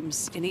 2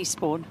 games in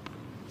Eastbourne.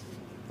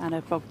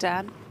 Anna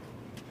Bogdan.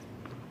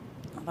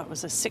 Well, that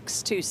was a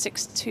 6-2,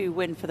 6-2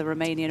 win for the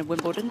Romanian in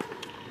Wimbledon.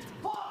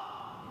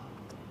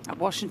 At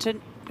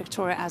Washington,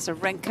 Victoria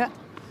Azarenka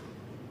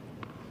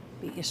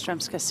beat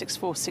Yastremska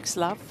 6-4,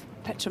 6-love.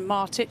 Petra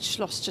Martic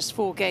lost just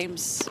 4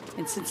 games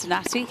in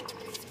Cincinnati.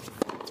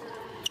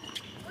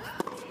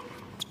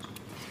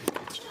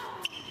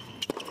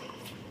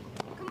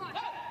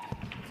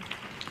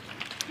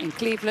 In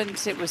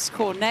Cleveland, it was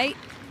Cornet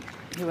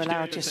who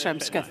allowed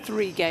Yastremska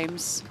 3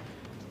 games.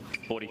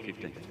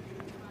 40-15.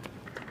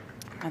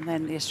 And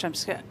then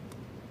Yastremska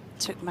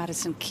took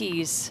Madison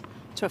Keys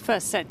to a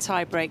first set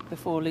tiebreak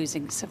before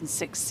losing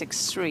 7-6,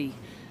 6-3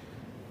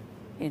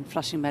 in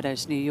Flushing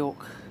Meadows, New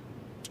York.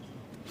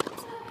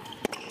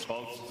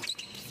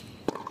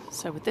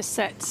 So with this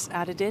set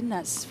added in,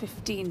 that's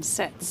 15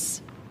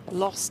 sets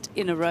lost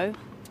in a row.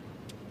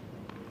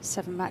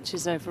 7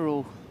 matches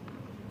overall.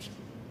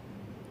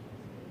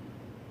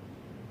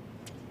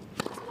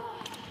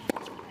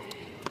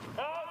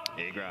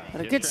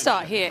 But a good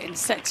start here in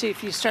set 2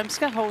 for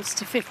Yastremska, holds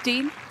to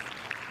 15.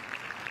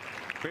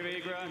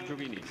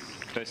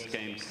 First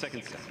game,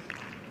 second set.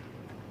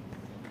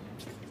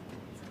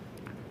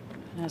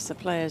 And as the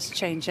players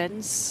change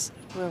ends,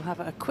 we'll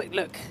have a quick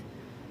look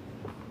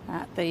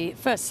at the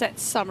first set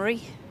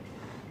summary.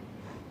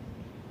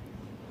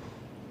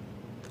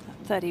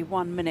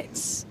 31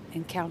 minutes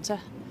encounter,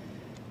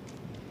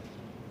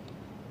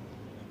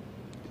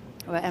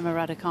 where Emma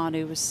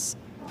Raducanu was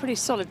pretty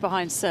solid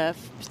behind serve,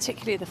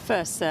 particularly the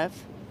first serve.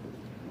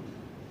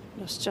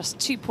 Lost just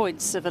 2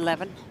 points of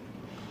 11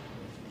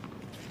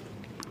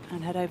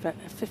 and had over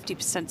a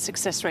 50%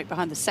 success rate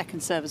behind the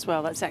second serve as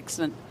well. That's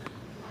excellent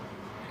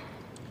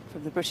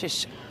from the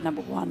British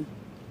 #1.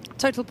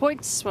 Total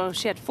points, well,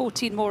 she had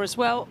 14 more as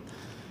well.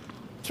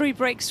 3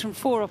 breaks from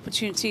 4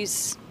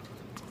 opportunities.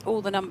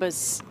 All the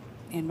numbers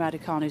in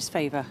Raducanu's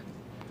favour.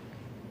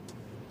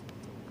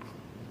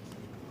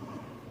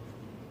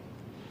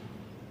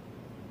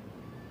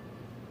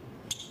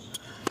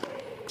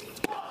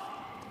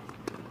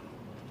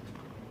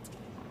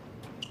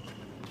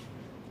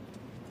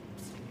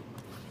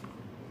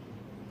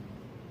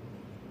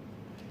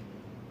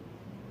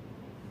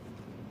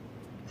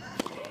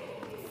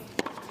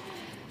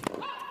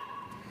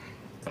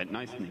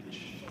 Nice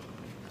niche.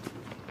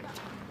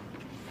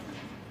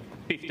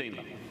 15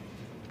 love.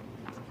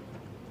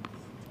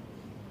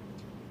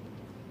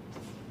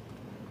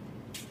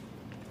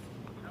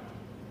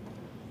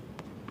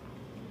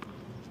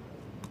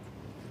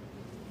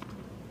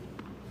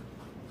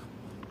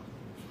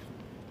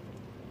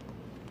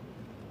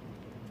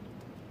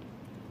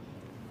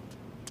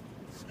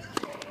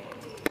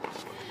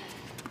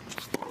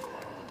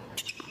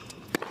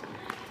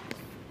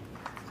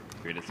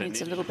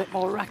 Needs a little bit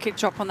more racket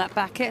drop on that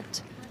back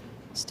end.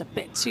 Just a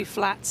bit too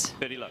flat.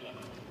 30 love.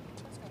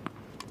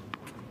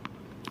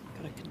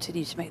 Got to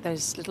continue to make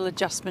those little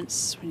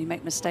adjustments when you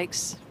make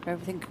mistakes. If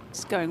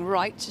everything's going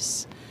right,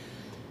 just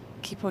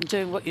keep on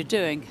doing what you're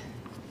doing.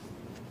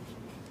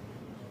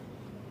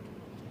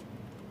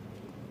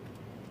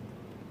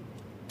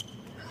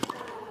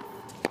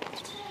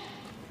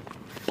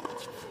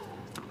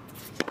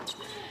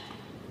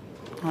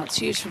 Oh, it's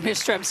huge from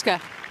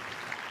Yastremska.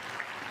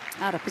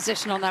 Out of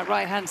position on that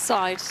right-hand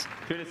side.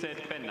 Good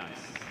set, very nice.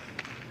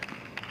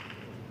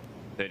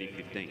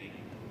 30-15.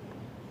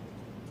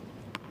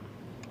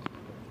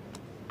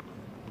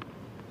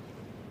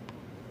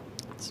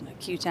 It's an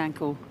acute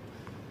ankle.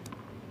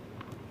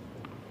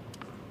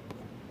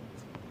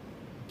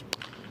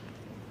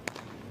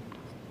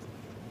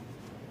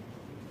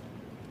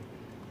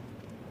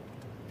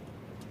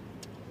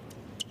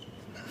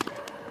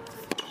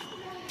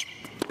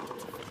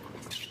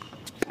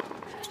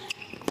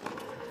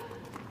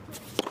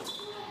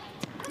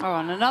 Oh,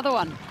 and another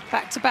one.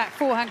 Back-to-back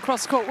forehand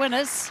cross-court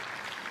winners.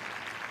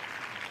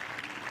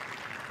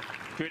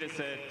 Good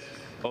set,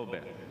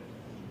 over.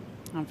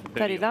 And from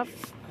 30 love,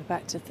 we're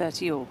back to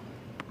 30 all.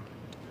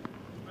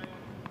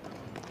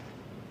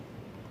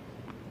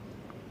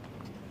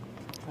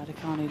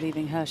 Raducanu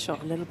leaving her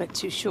shot a little bit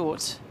too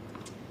short.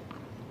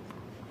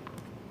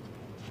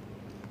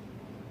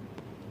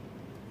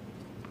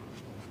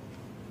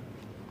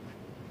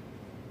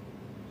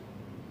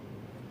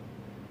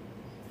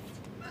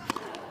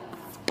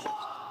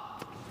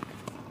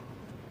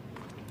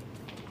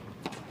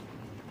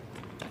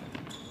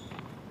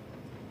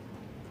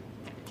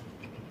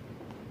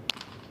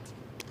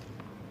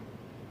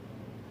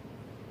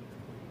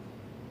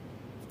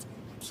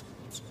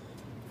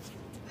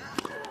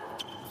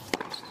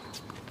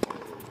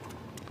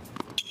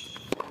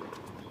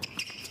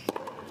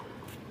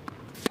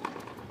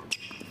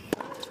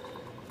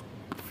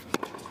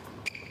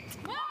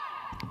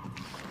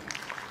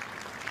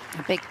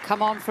 A big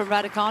come on from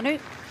Raducanu.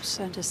 She's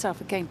earned herself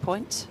a game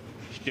point.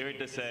 Steer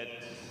the set,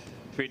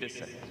 3 the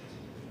set.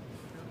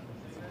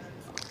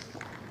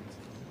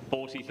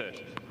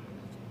 40-30.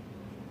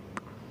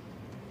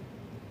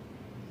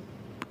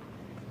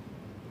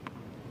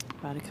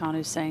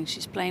 Raducanu saying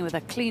she's playing with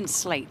a clean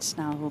slate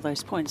now. All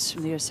those points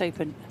from the US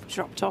Open have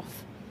dropped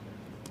off.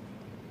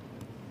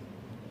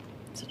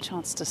 It's a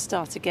chance to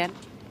start again.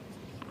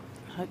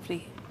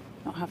 Hopefully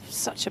not have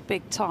such a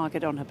big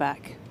target on her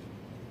back.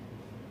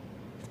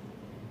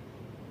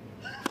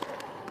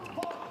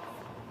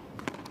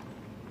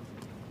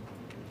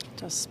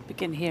 Does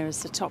begin here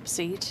as the top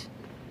seed.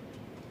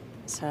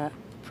 As her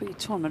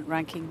pre-tournament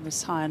ranking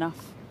was high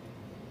enough.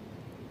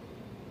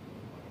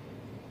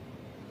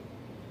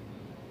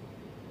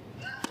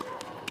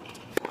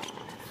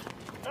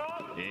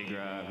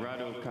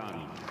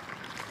 Raducanu.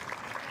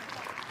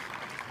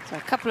 So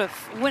a couple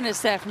of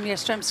winners there from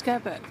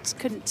Yastremska, but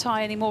couldn't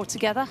tie any more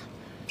together.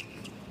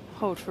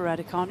 Hold for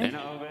Raducanu. And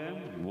over,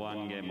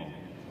 1 game more.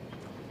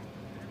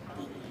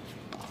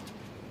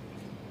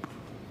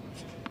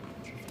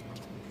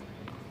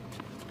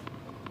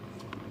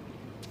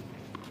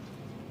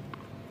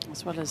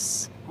 As well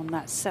as on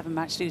that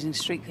 7-match losing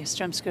streak,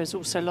 Yastremska has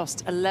also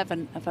lost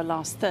 11 of her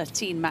last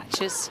 13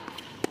 matches.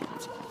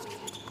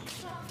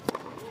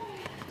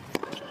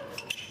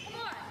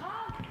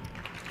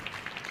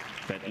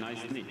 But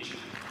nice niche.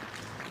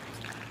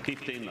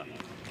 15 left.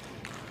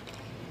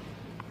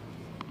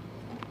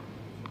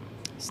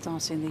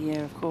 Starting the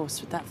year, of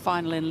course, with that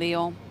final in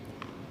Lyon.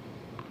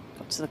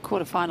 Got to the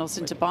quarterfinals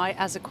in Dubai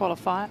as a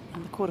qualifier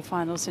and the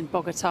quarterfinals in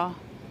Bogota.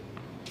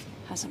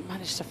 Hasn't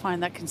managed to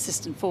find that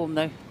consistent form,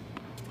 though.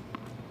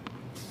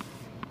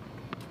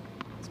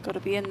 It's got to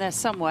be in there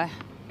somewhere.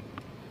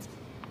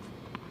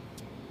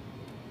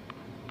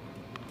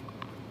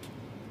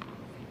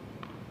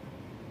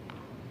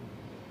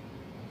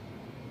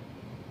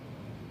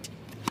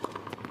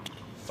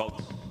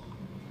 Fault.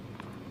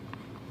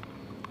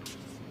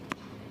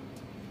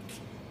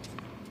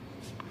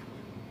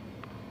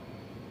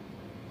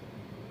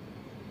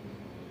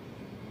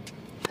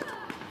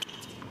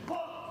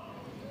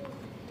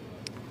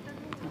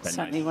 That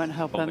certainly won't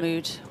help her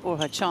mood or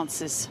her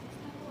chances.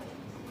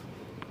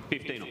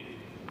 15 on.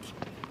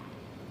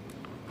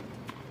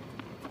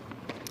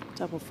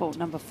 Double fault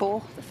number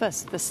 4, the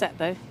first of the set,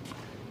 though.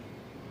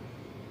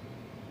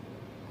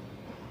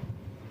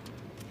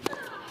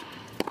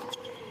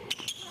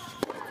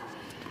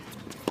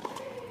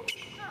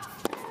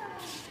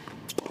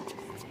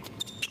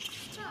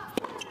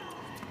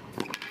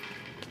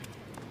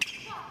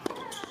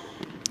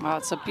 Oh,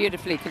 it's a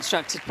beautifully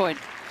constructed point.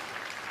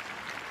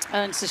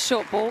 Earns a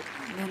short ball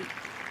and then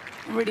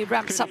really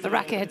ramps up the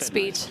racket head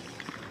speed.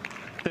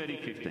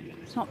 30-15.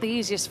 It's not the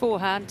easiest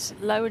forehand,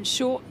 low and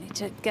short. Need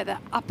to get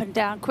that up and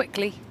down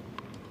quickly.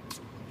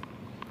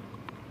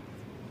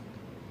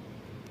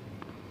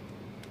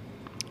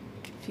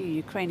 A few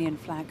Ukrainian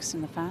flags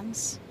in the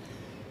fans.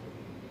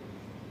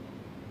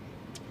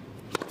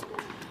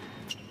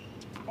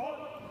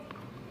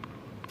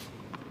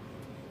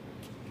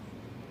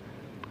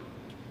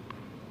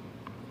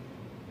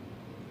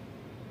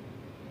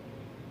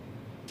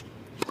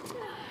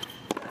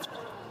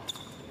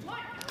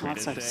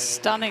 That's a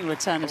stunning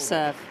return of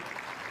serve.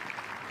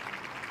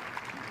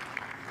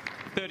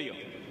 30 on.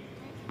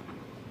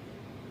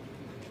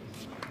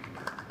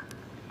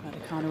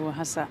 Raducanu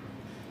has that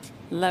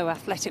low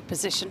athletic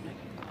position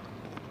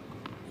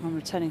on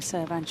returning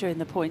serve and during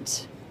the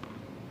point.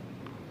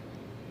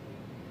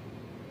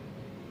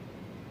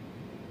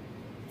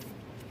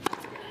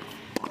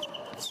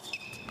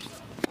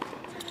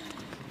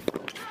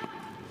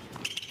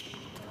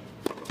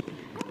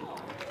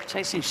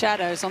 Chasing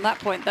shadows on that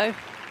point, though.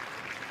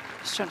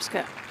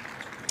 Yastremska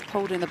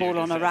holding the ball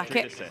on a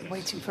racket,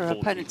 waiting for her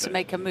opponent to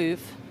make a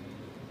move.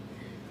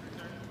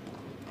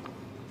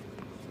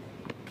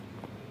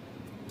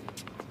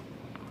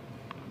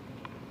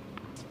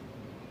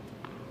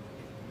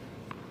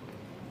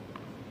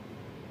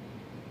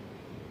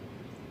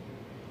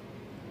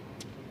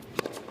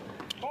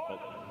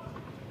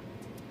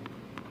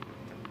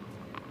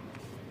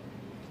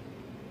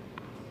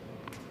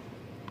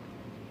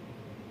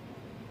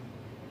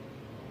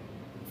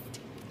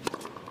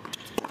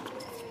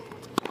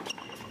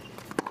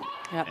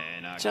 Yep,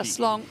 just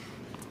long.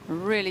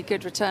 Really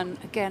good return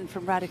again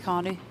from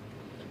Raducanu.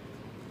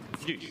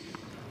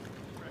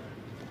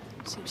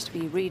 Seems to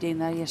be reading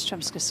the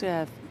Yastremska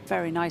serve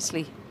very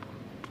nicely.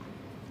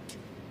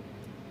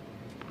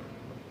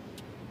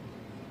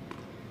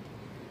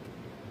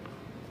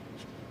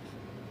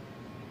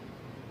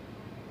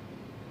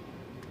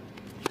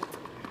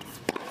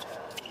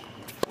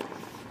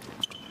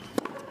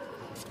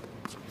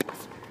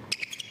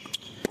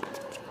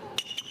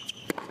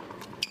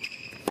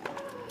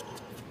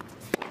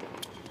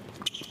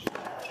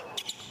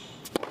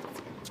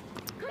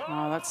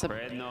 Oh, that's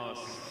a...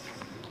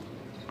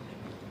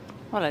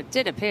 Well, it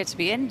did appear to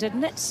be in,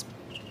 didn't it?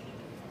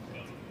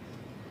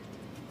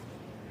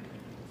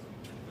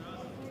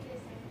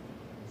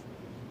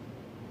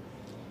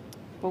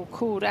 Ball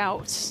called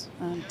out,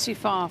 too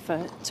far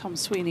for Tom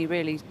Sweeney,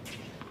 really,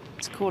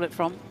 to call it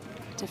from.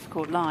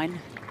 Difficult line.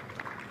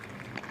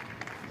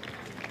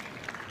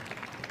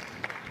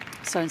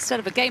 So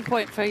instead of a game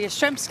point for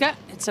Yastremska,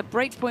 it's a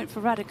break point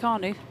for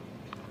Raducanu.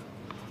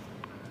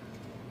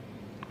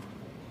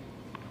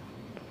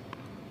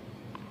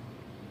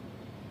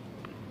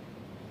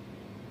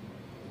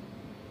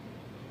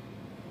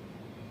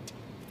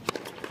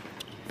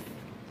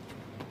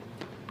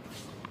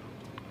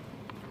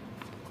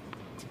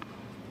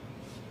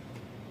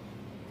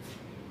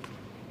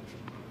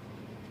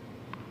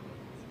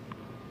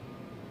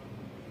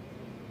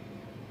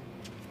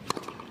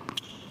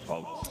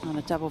 On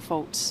a double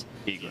fault.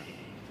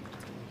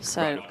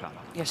 So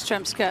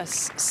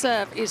Yastremska's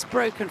serve is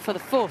broken for the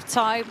 4th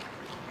time.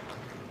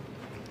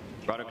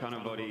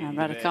 And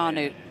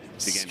Raducanu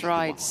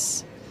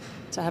strides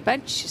to her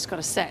bench. She's got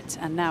a set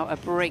and now a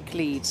break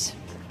lead.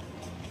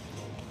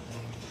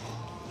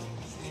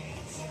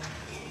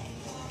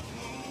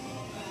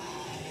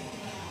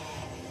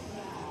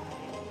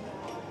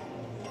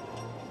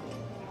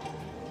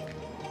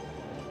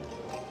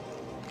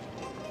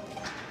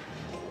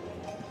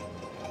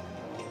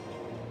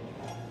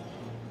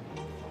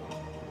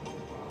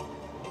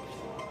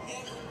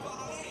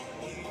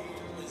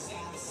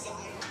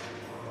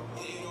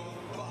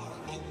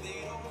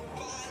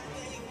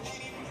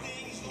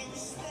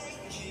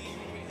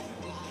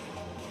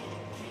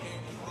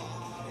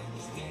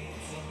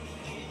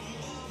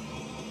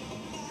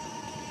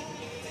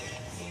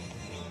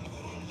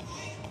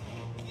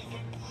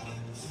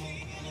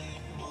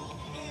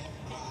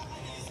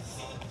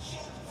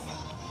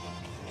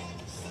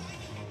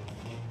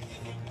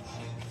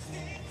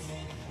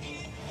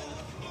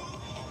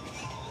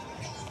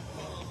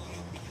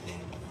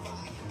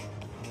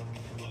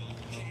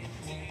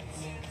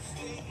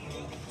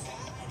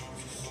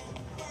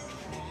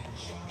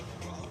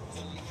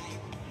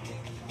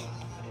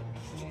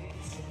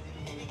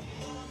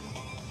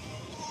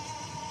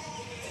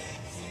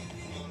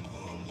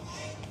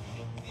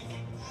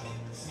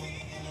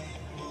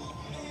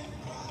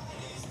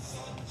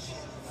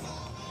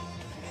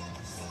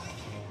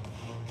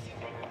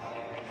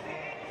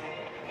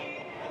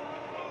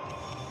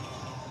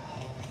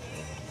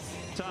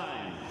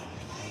 Time.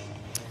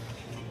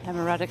 Emma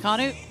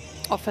Raducanu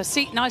off her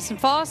seat nice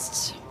and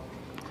fast.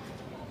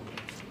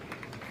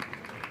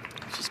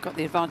 She's got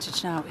the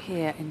advantage now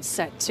here in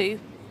set 2.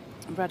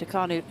 And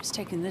Raducanu is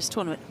taking this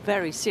tournament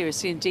very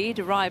seriously indeed.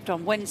 Arrived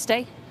on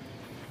Wednesday,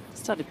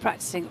 started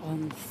practicing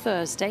on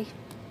Thursday.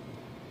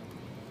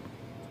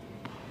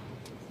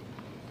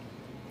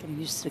 Getting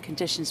used to the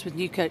conditions with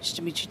new coach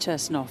Dmitry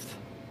Tursunov.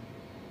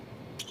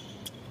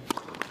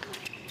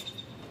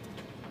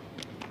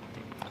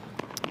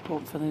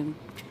 Important for them,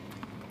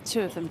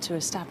 2 of them, to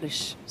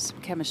establish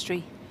some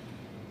chemistry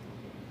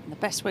and the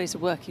best ways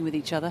of working with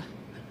each other.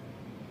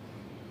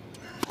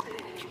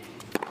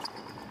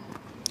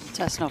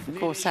 Tursunov, of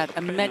course, had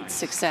immense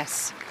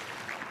success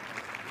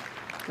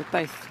with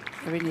both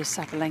Aryna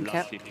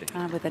Sabalenka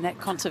and with Anett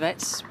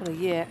Kontaveit. What a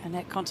year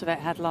Anett Kontaveit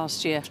had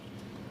last year.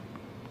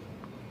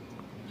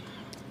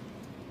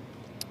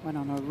 Went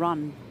on a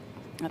run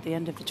at the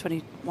end of the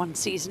 21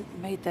 season,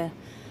 made the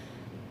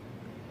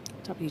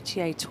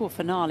WTA Tour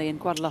finale in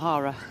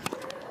Guadalajara.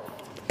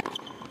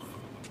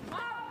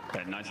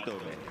 Nice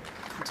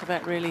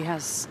Kontaveit really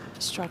has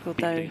struggled,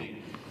 though,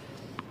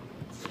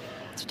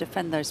 to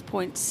defend those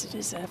points. It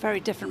is a very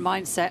different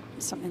mindset,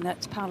 something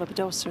that Paula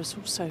Badosa has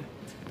also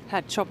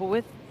had trouble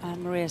with,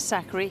 and Maria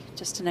Sakkari,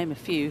 just to name a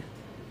few.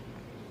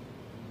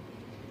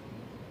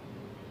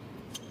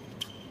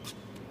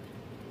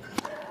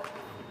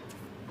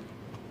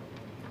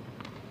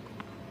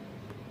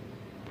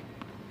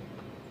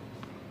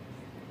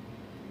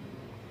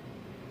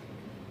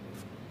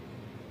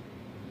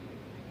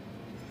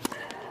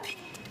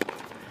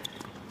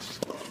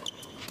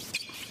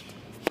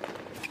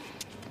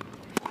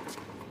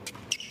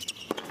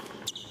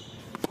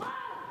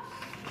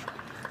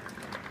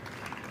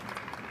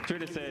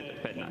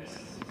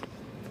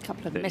 A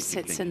couple of miss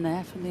hits in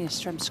there from the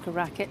Yastremska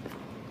racket.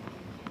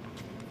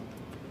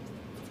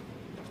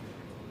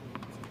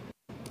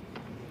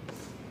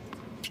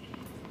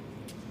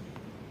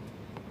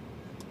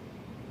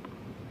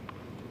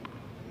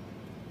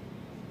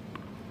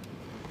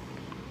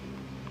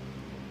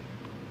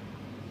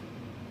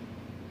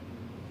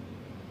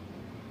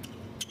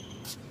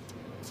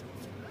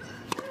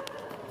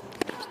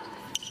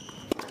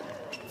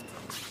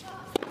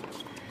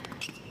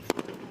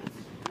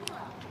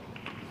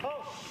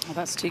 Oh,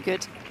 that's too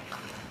good.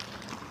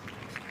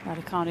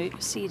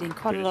 Raducanu ceding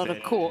quite a lot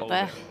of court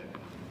there.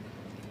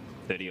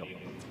 30 all.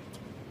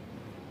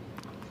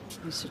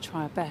 Needs to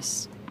try her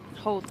best,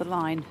 hold the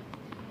line.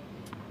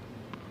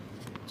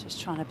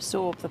 Just trying to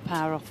absorb the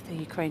power off the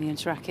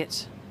Ukrainian's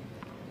racket.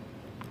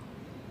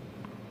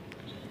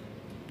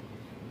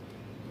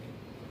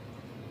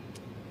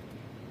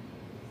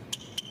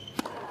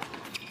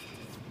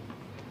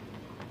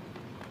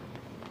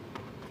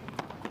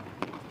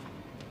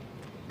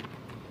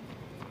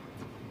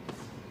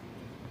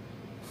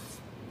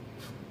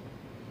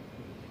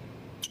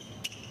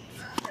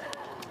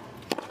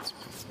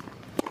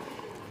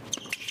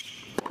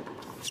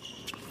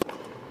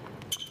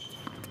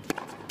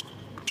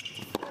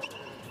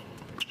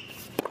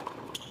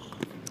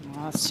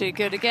 That's too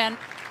good again.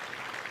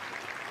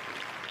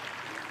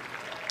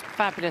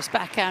 Fabulous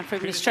backhand from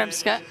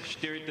Yastremska.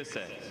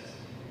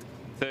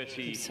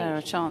 Gives her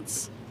a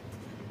chance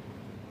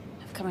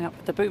of coming up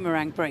with the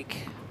boomerang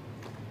break.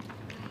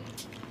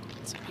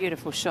 It's a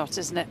beautiful shot,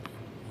 isn't it?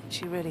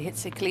 She really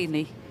hits it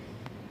cleanly.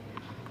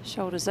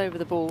 Shoulders over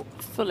the ball,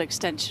 full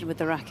extension with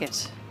the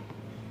racket.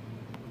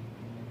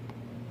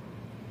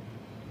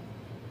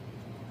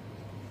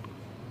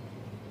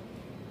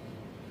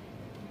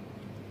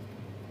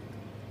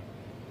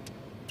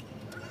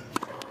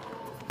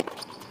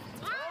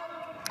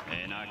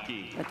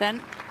 But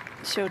then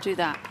she'll do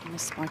that,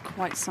 missed by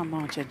quite some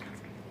margin.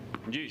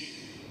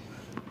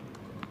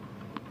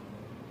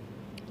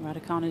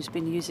 Raducanu's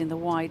been using the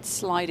wide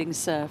sliding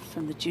serve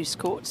from the deuce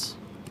court.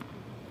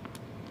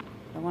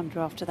 I wonder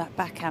after that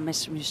backhand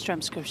miss from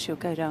Yastremska if she'll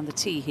go down the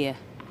tee here.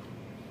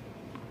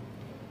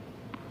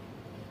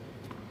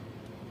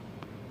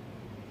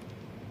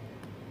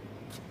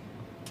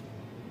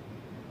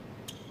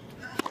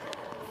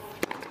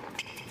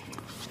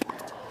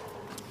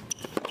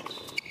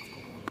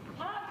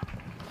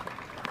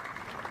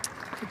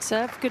 Good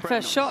serve, good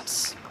first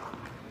shots.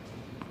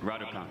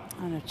 Raducanu.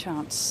 And a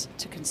chance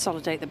to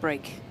consolidate the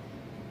break.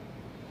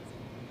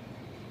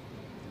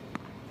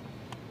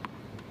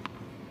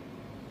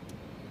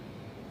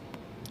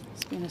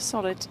 It's been a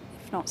solid,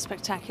 if not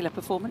spectacular,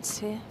 performance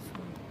here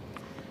from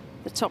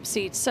the top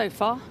seeds so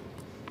far.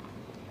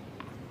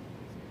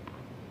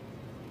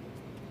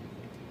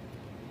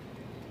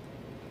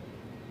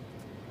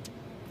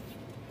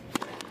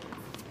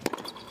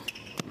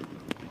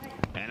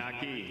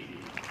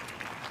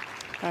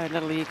 Very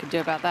little you can do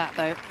about that,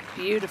 though.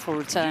 Beautiful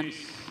return.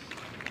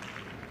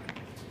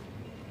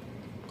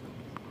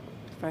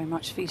 Very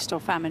much feast or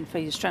famine for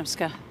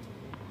Yastremska.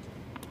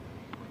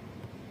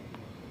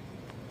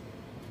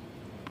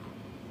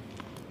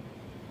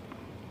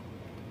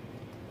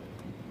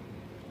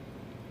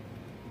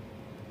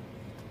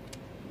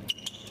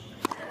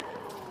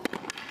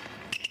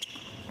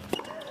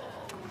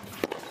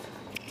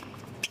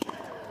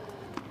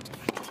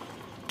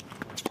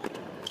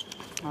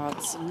 Oh,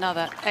 it's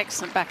another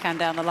excellent backhand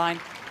down the line.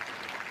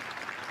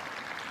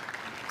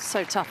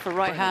 So tough for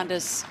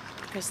right-handers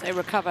because they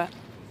recover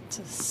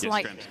to the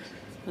slight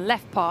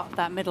left part of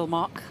that middle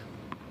mark.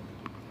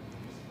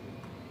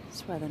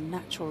 That's where the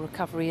natural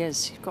recovery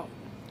is. You've got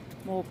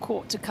more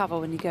court to cover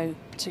when you go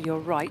to your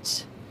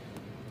right.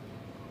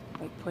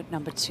 Break point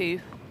number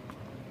 2.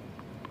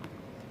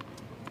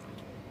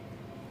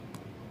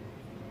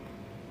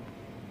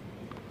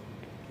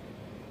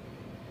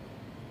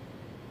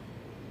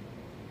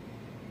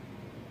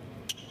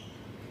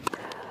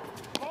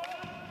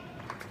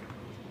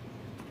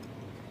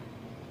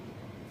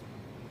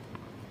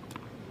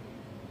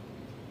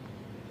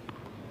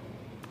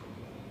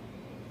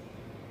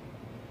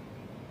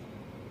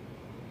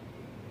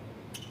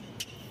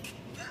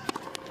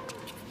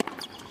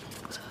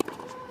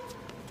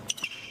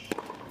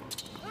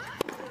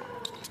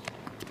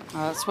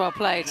 Oh, that's well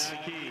played.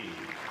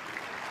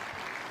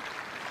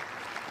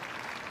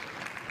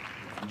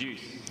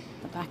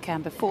 The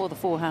backhand before the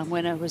forehand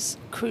winner was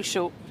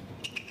crucial.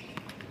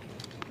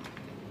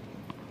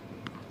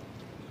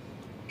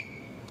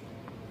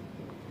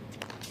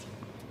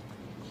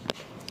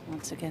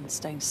 Once again,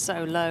 staying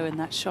so low in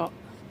that shot,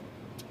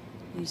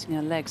 using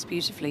her legs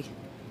beautifully.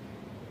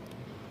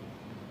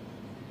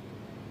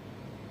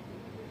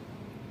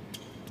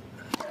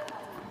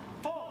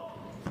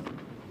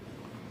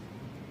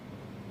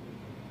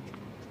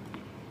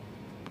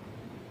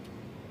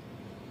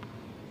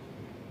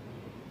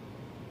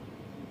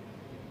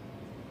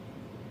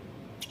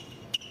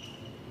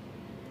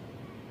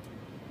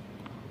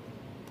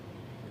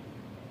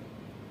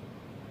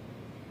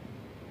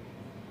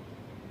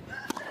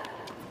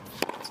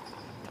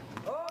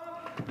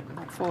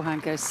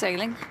 Forehand goes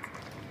sailing.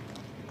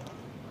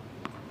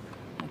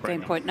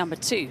 Game point number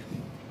 2.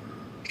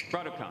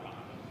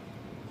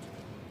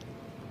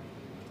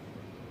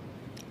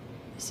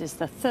 This is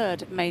the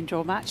 3rd main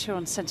draw match here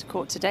on centre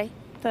court today,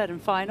 3rd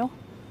and final.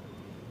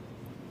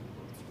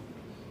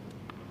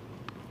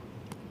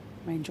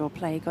 Main draw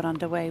play got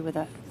underway with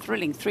a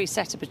thrilling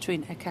 3-setter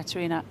between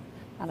Ekaterina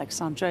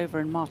Alexandrova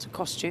and Marta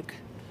Kostyuk.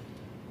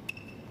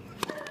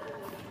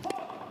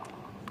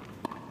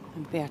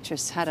 And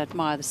Beatrice had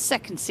admired the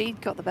second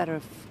seed, got the better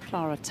of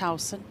Clara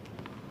Towson.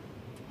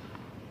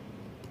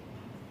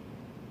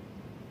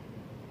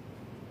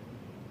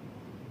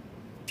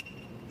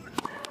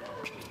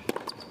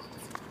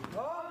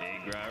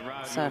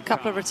 So a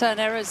couple of return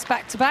errors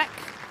back to back.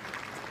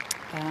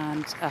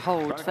 And a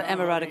hold for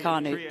Emma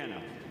Raducanu.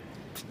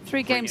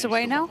 3 games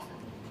away now.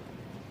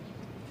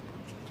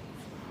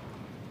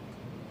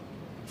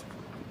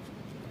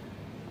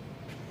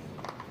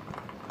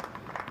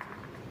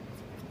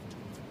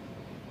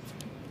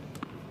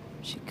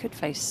 She could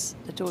face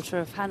the daughter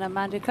of Hanna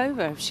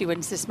Mandlikova if she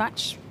wins this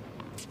match.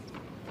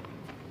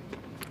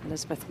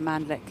 Elizabeth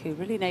Mandlik, who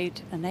really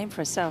made a name for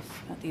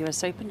herself at the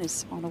US Open,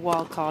 is on a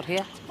wild card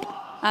here,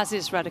 as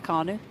is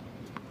Raducanu.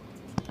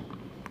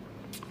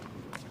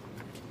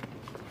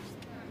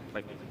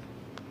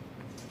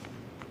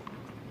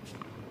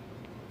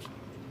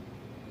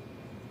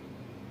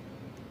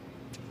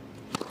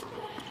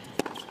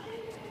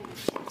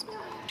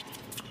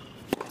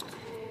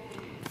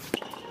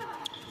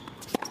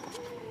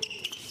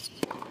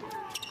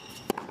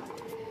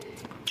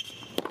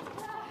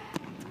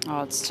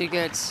 Oh, it's too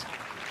good.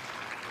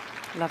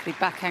 Lovely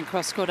backhand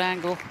cross-court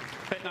angle.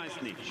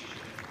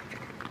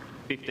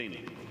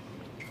 15.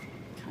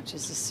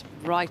 Catches this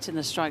right in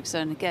the strike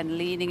zone. Again,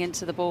 leaning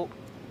into the ball.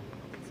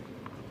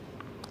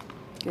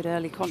 Good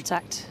early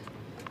contact.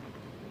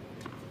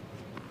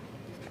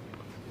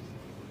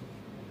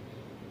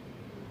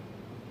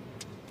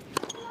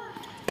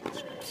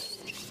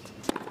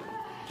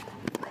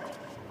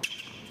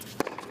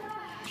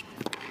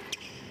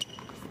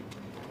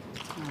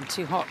 And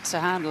too hot to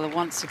handle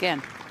once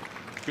again.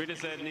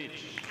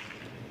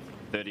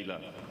 30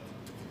 love.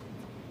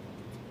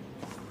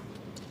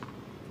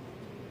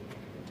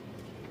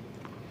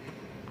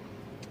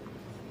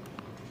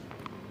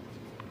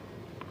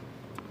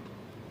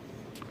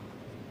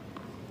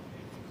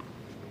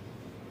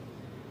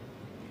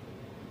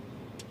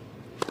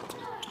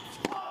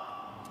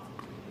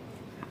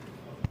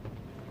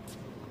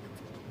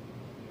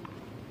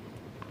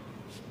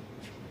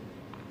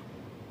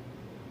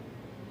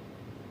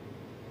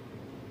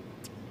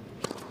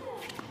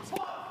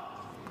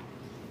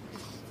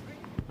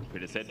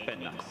 Set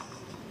Pennas.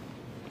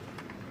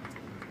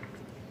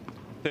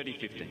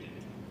 30-15.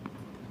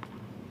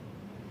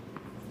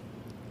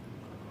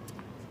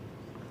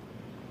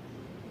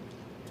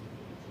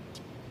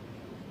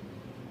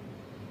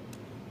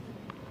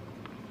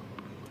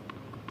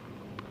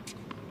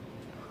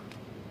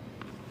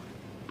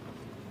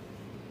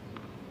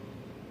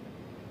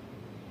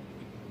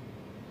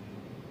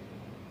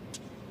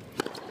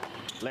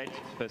 Late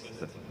first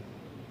set.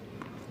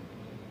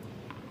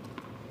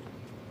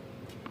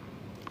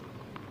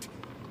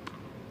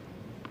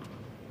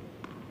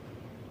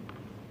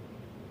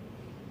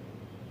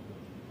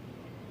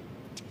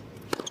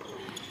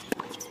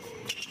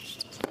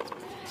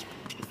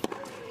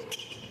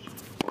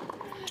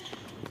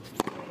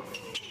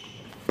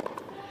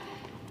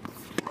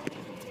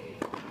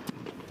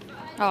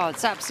 Oh,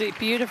 it's absolutely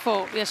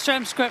beautiful.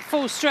 Yastremska at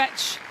full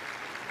stretch.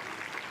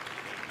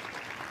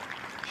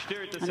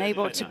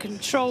 Unable to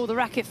control the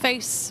racket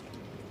face.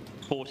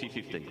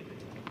 40-15.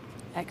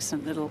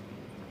 Excellent little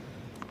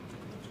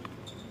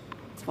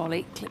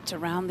volley clipped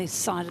around the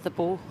side of the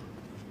ball.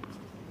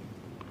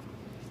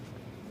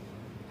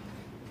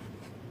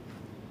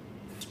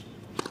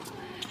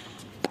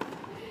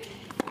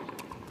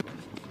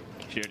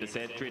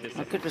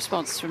 A good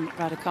response from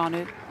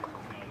Raducanu.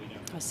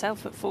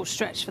 Herself at full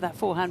stretch for that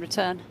forehand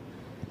return.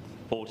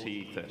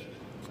 40-30.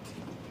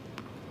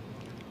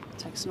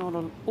 Takes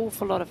an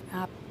awful lot of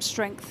ab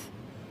strength,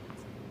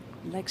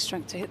 leg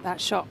strength to hit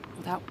that shot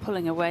without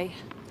pulling away.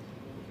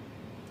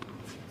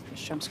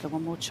 Yastremska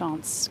one more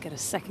chance, get a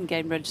second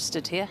game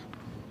registered here.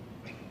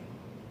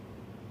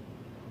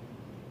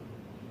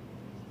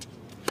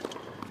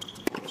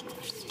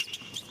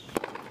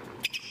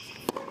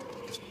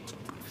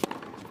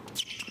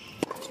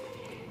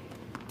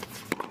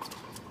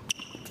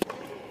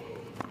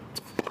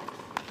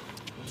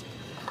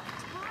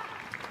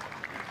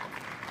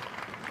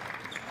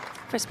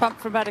 Fist pump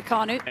from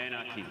Raducanu.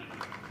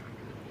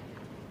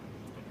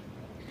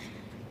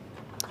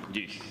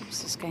 Deuce.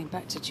 This is going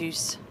back to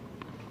deuce.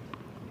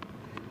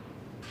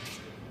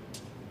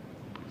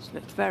 She's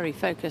looked very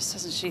focused,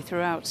 hasn't she,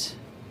 throughout?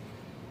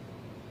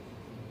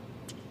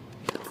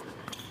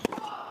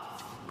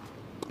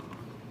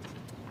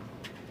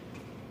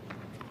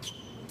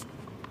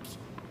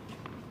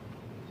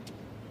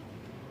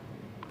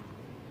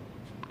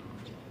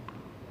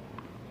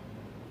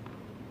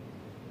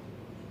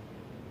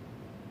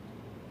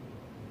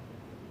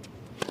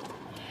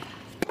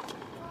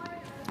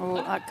 Oh,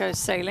 that goes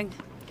sailing.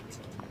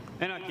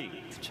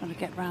 Trying to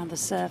get round the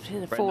serve here,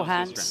 the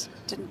forehand.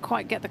 Didn't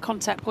quite get the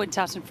contact point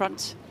out in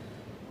front.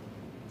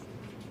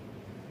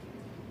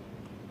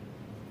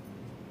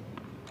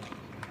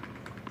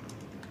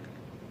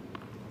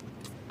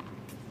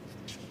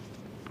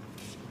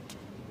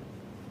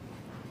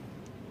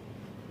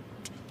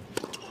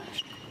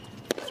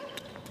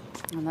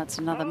 And that's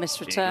another missed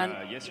return.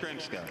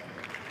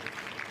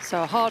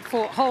 So a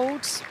hard-fought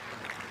hold.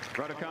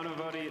 Raducanu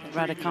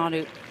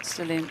Raducanu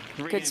still in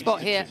good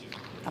spot here.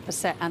 Up a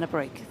set and a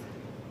break.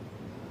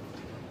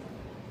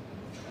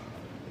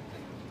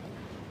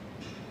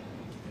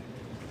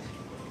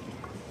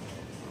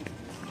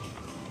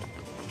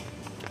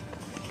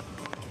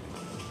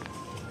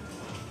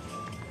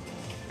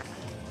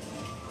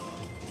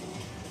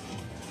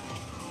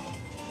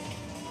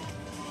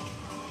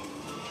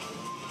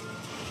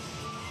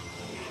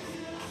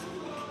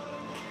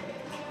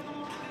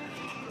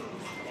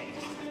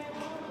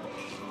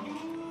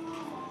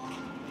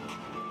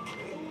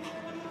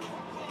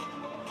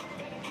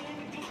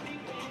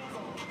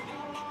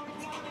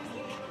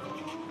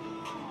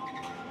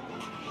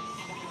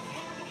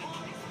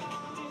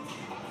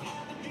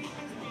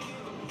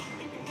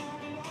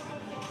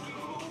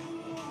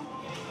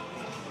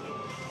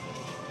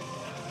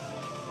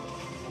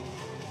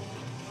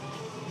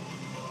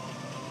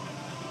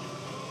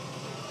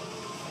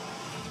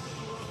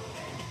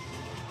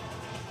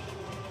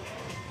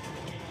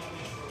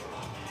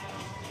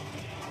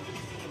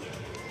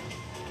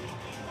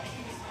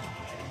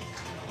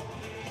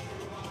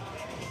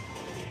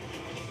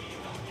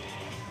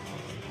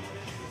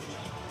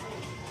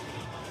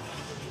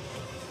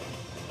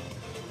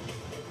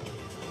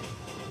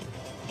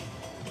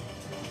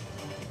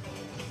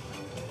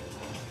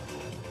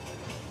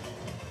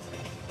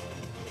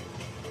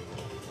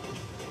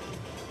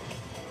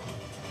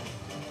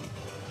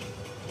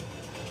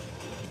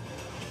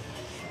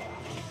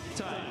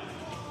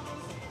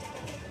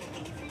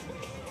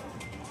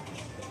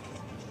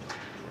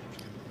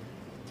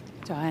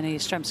 Dayana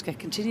Yastremska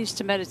continues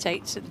to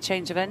meditate at the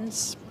change of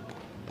ends.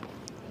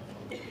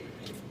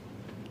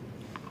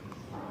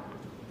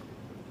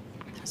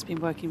 Has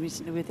been working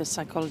recently with a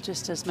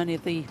psychologist, as many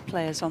of the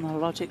players on the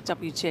Logic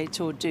WTA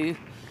Tour do.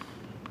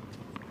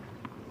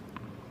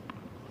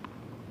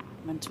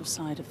 Mental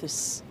side of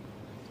this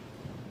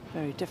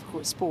very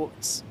difficult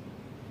sport,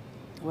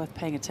 worth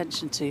paying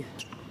attention to.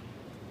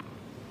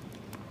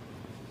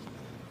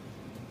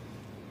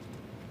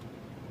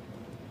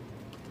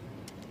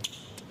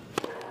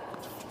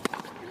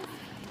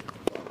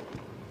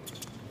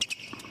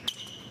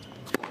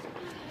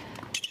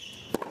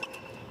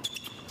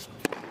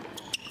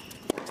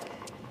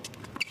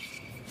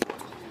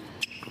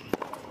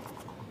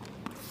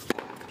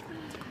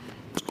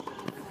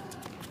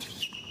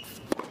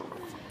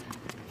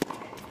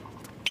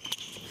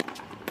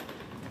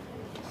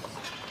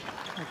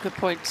 Good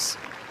points.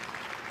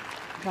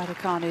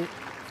 Raducanu,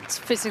 it's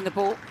fizzing the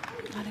ball,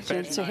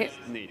 managing to hit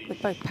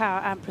with both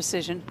power and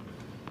precision.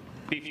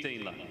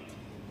 15 love.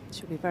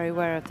 She'll be very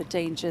aware of the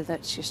danger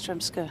that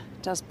Yastremska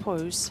does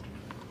pose.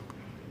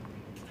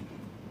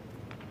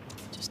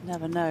 Just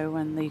never know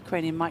when the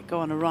Ukrainian might go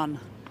on a run.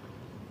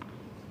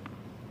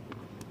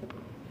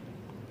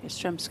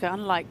 Yastremska,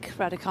 unlike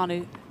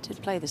Raducanu,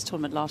 did play this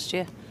tournament last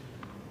year.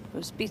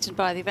 Was beaten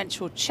by the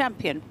eventual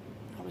champion.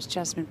 That was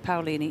Jasmine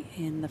Paolini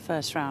in the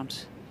first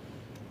round.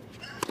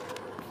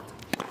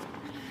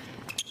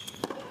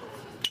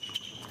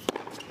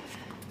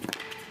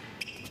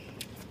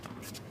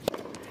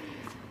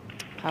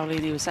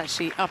 Paolini was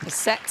actually up a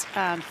set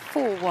and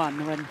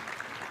 4-1 when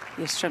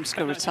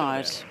Yastremska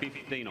retired.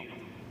 15 on.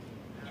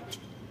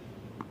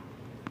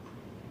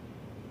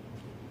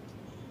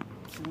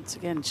 Once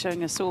again,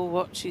 showing us all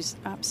what she's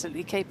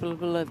absolutely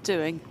capable of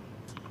doing.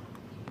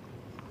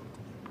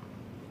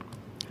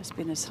 Has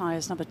been as high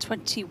as number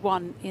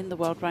 21 in the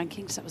world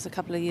rankings. That was a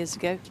couple of years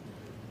ago.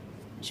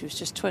 She was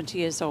just 20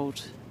 years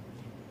old.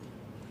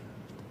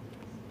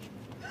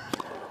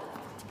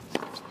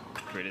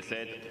 Rita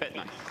said, bet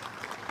nice.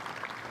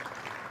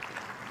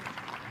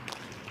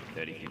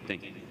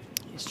 30-15.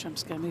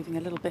 Yastremska moving a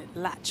little bit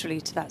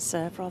laterally to that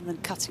serve rather than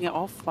cutting it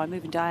off by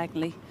moving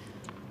diagonally.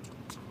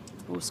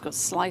 The ball's got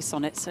slice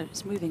on it, so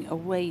it's moving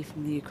away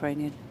from the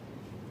Ukrainian.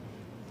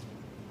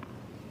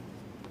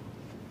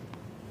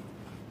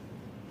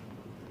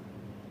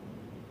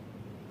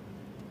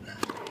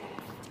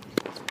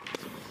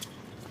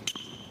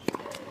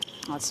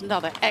 That's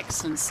another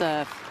excellent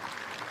serve.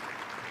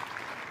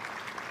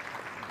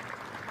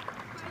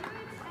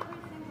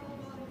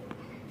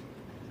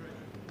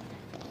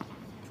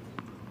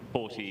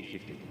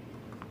 $40-50.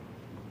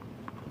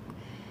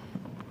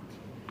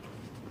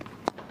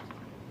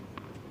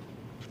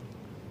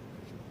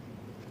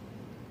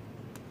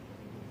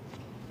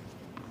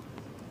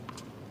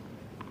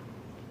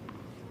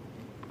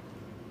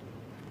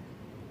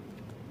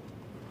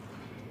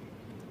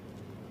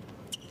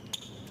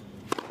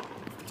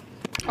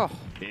 Oh,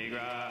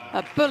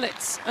 a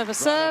bullet of a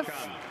serve.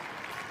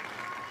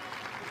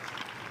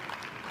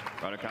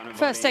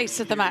 First ace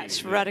of the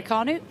match for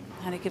Raducanu,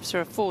 and it gives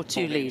her a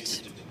 4-2 lead.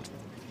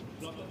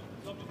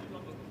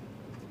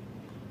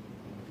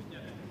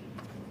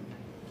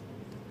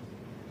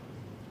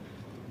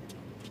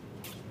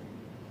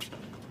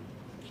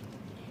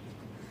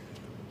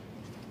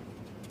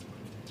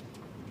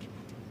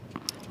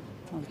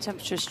 Well, the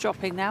temperature's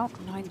dropping now,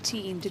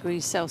 19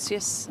 degrees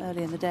Celsius.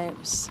 Early in the day it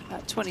was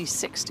about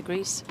 26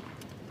 degrees.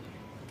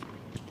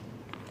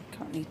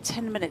 Currently Need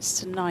 10 minutes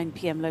to 9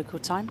 p.m. local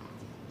time.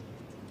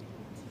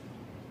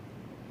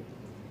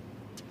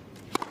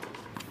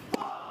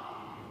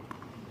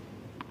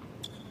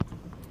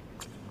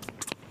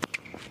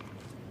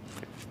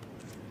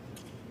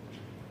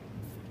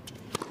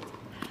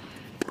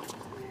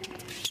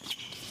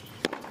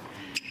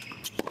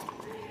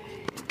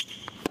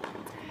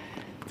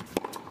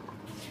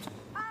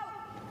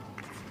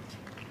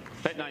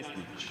 Bet nice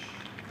match.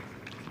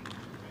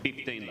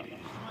 15 love.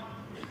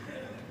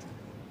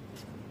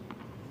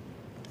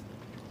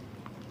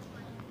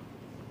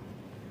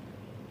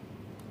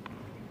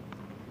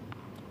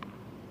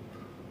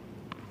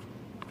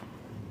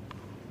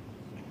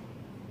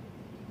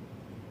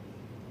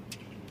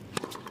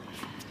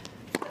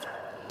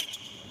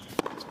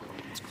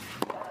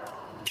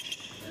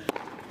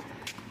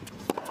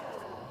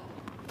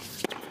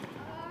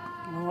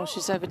 Oh,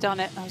 she's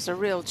overdone it. That was a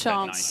real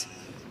chance. Bet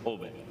nice. All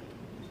bet.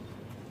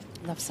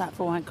 Loves that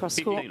forehand cross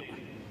court. 15.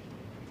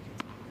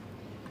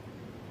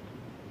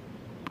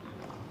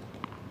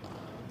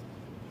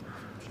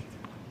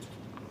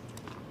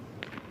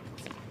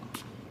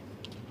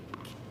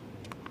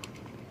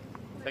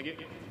 Thank you.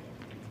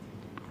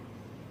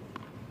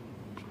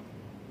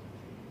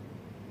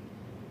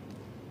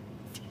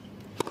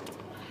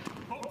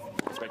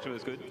 Rachel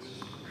was good.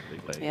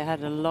 Yeah,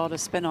 had a lot of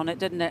spin on it,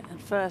 didn't it?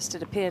 At first,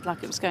 it appeared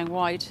like it was going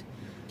wide.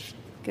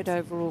 Good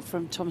overall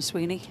from Tom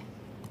Sweeney.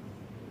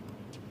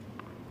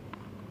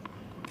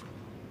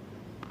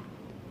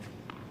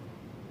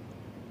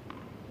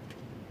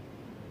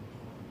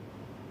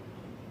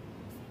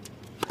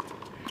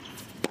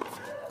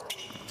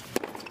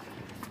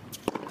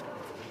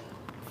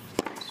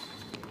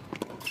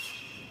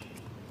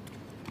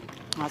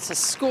 That's a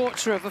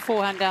scorcher of a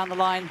forehand down the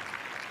line.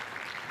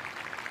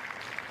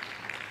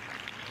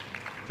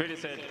 3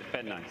 set,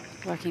 bet nice.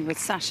 Working with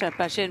Sasha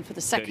Bajin for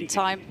the second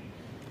time.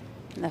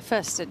 In their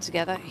first stint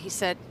together, he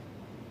said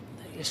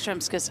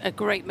Yastremska's a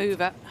great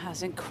mover,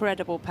 has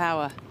incredible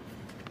power.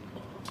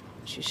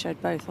 She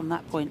showed both on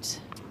that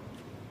point.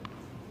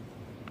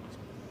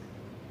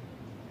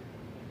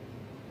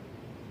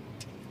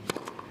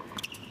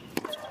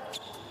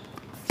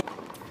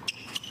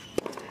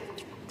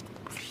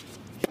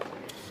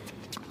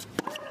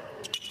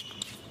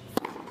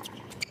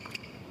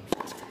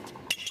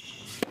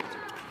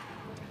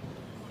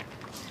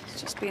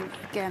 It's just been,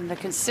 again, the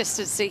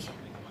consistency.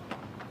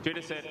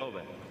 3 set,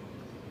 over.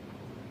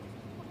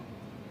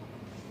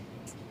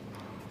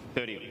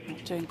 30.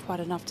 Not doing quite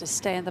enough to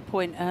stay in the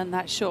point, earn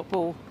that short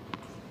ball,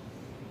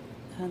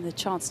 earn the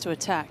chance to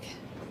attack.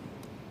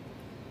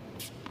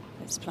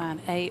 It's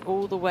plan A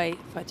all the way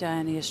for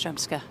Dayana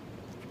Yastremska.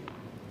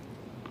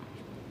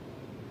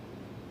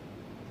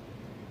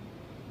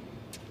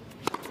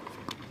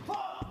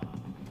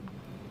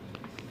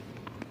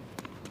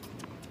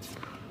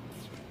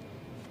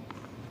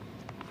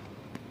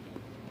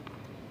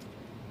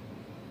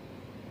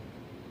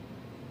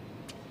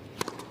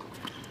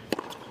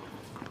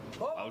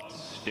 Out,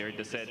 steer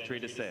to set, 3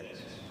 to set.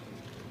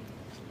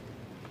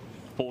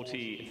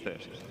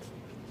 40-30.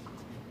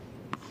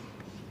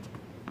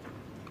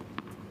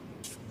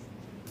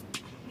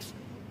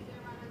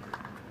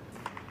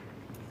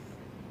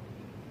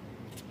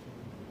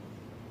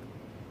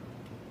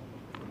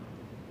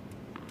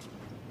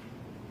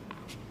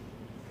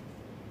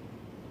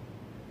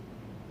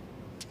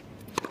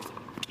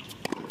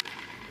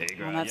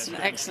 And that's an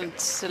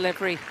excellent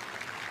delivery.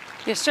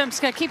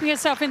 Yastremska keeping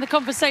herself in the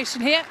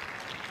conversation here.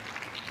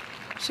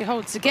 She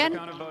holds again,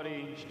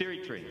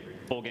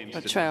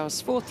 but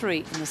trails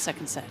 4-3 in the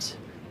second set.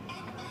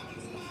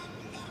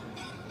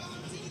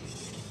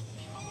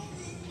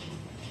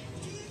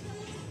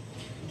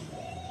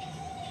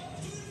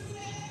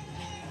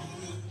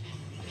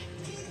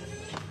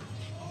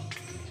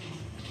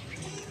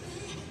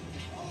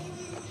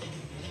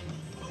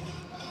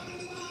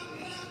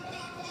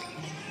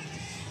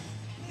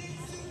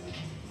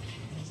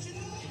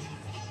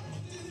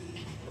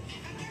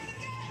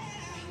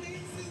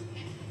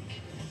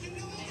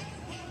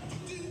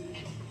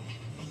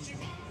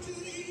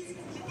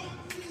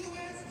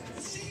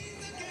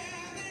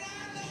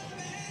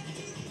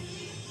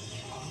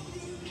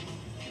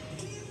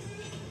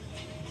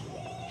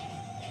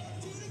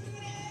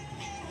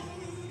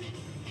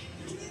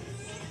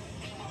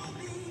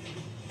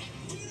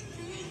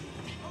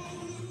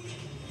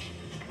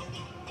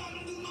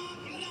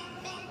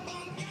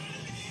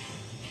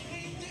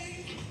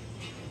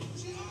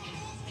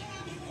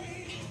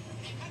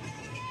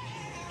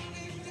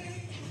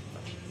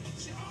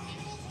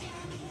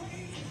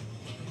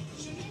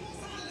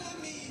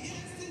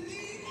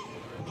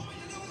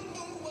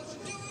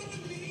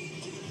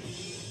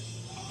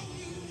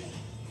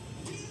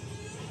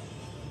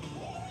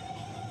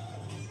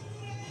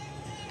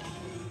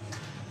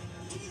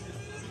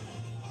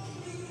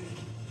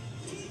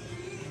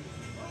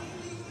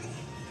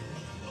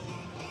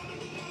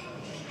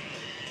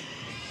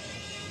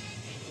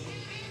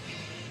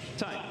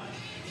 Time.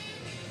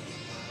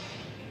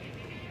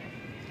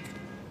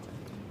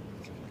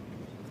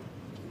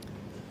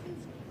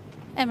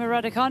 Emma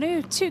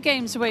Raducanu, 2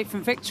 games away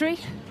from victory.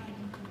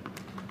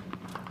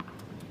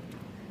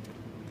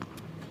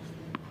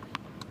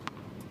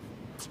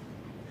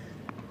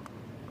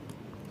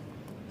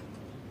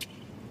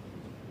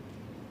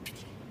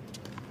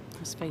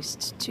 Has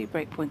faced 2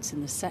 break points in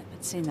the set,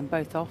 but seen them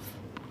both off.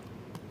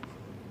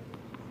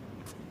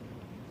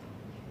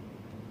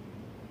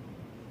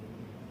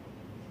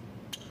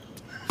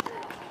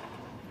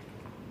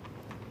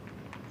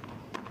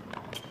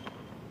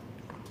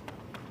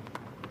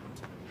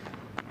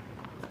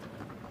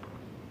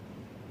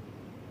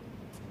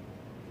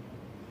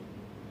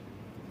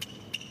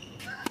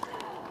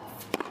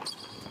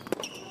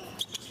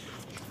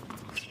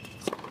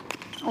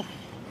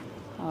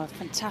 Oh, a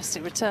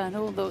fantastic return.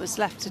 All that was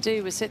left to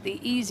do was hit the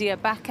easier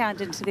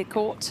backhand into the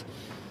court.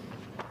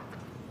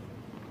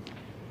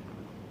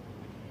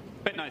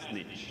 But nice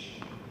niche.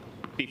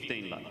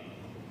 15 love.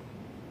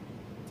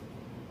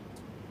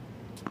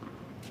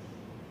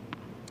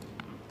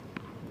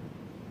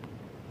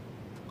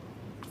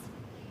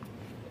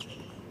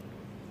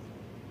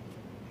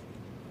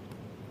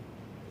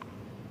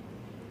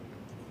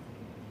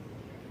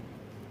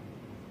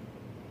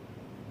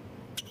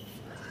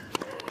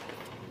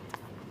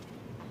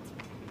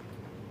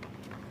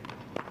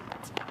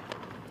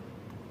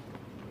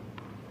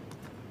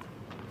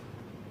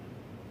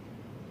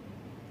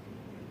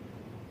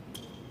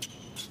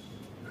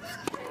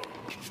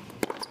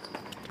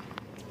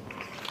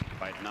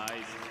 Quite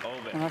nice.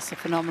 Over. Well, that's a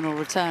phenomenal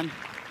return.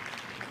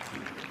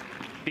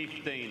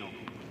 15.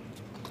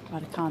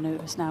 Raducanu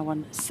has now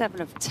won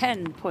 7 of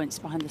 10 points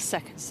behind the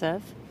second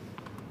serve.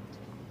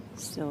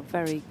 Still a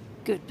very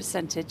good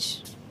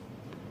percentage.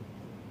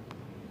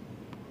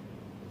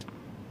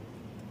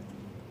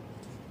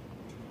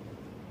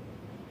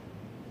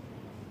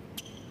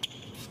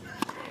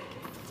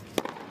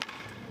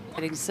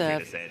 Hitting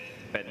serve.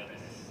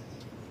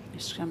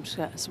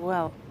 Yastremska as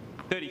well.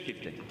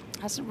 30-15.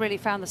 Hasn't really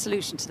found the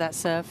solution to that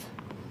serve.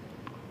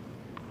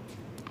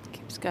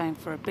 Keeps going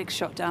for a big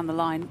shot down the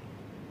line.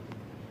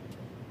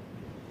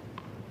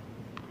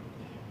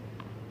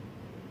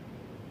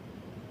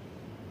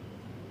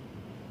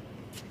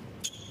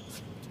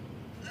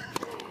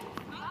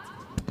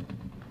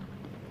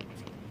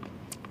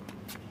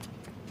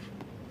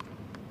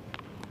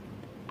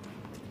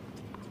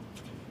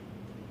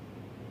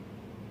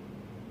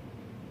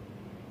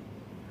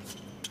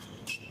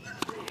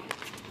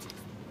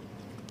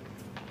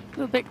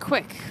 A little bit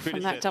quick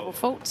from that double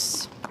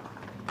fault.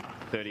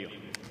 30.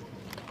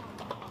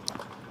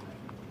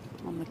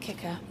 On the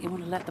kicker, you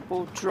want to let the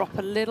ball drop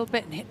a little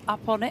bit and hit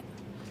up on it.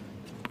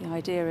 The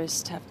idea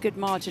is to have good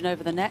margin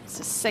over the net. It's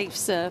a safe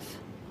serve.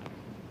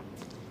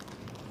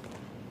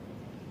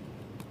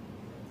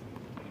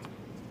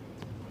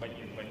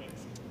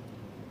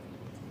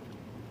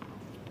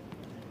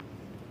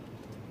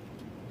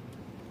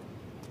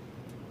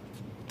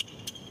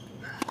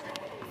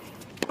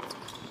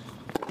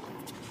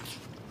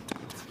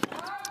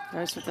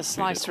 Goes with the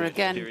slicer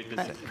again,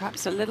 but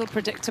perhaps a little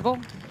predictable.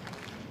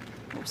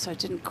 Also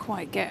didn't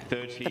quite get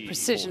the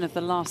precision of the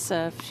last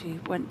serve she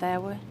went there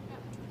with.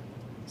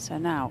 So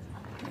now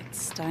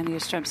it's Dayana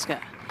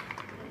Yastremska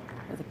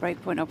with a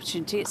breakpoint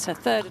opportunity. It's her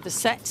 3rd of the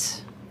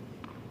set.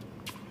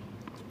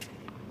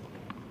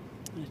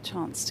 And a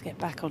chance to get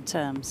back on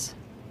terms.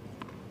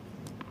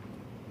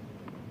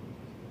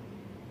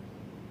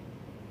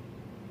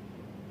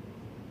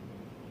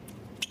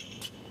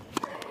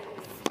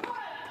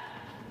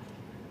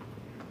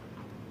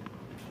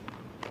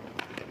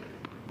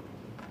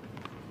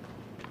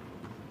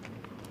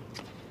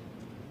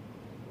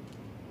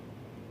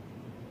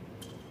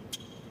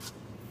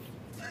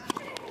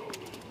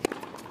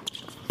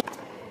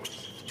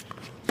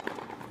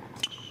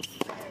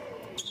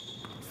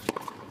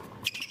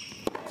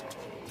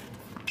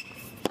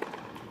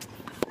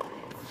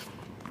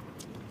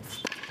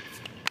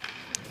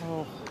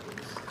 Oh,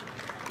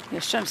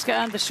 Yastremska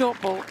earned the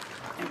short ball.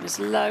 It was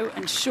low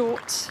and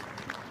short.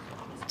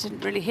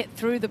 Didn't really hit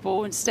through the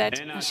ball. Instead,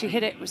 as she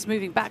hit it, was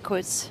moving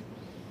backwards.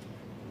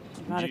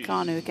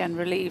 Raducanu again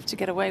relieved to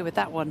get away with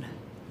that one.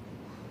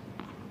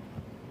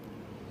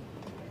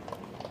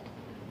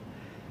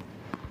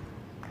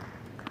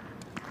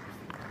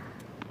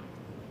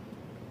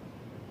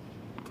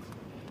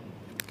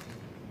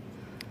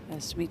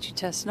 There's Dmitry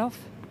Tesnov.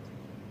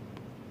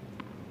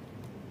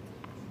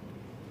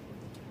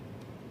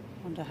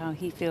 Wonder how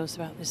he feels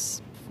about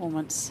this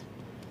performance.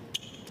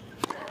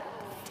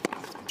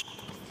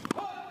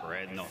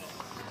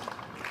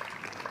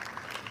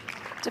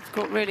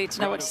 Difficult really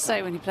to know what to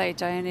say when you play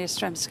Dayana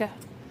Yastremska.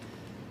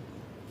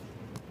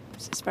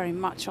 It's very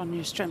much on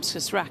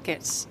Yastremska's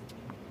rackets,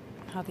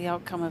 how the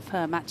outcome of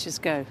her matches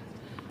go.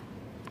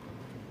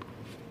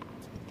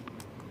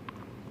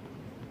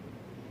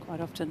 Quite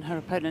often her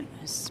opponent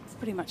is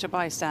pretty much a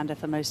bystander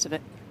for most of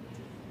it.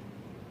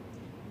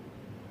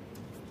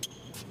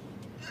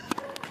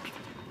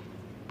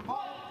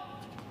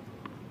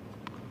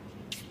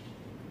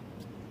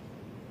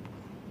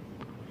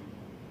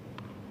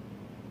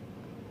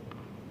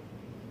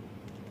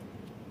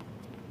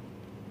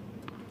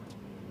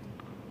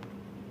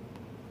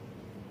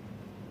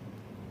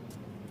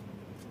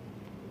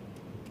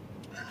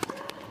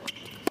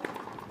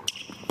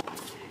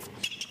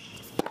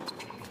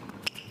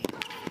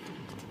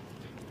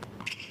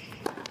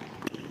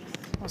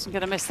 Wasn't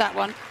going to miss that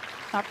one.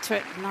 Up to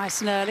it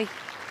nice and early.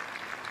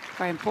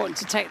 Very important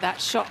to take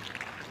that shot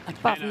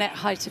above net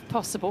height if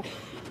possible.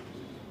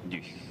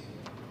 Deuce.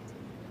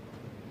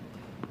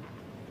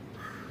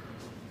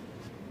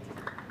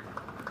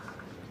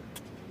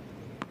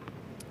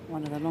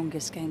 One of the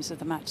longest games of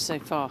the match so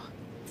far.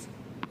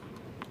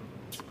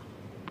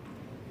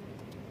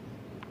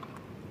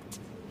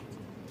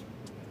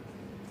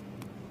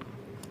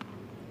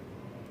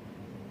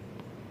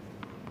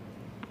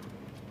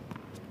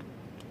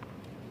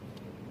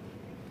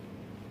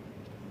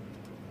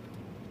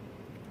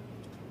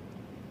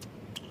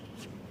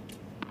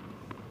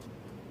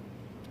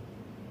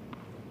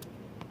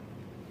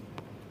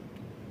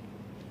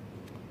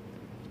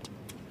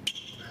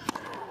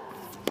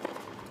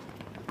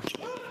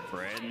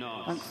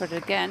 Went for it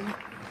again.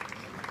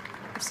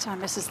 This time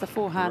misses the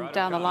forehand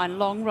down the line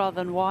long rather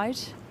than wide.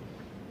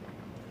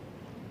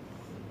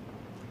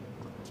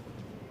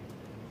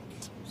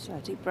 So a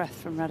deep breath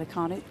from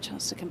Raducanu,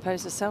 chance to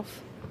compose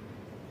herself.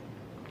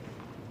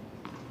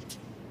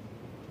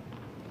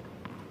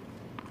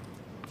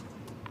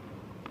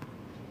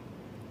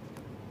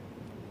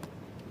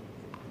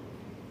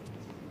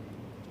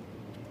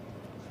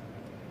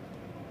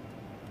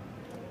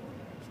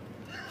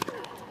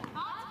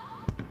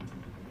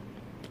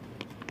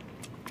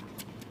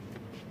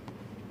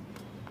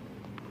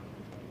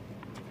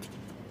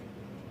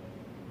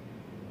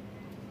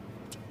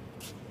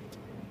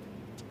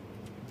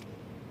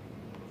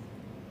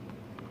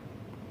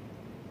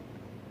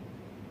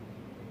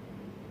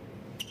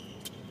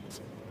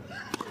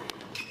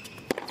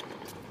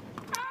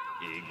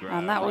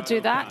 And that will do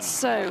that.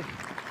 So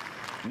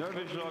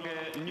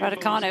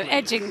Raducanu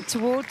edging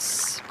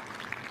towards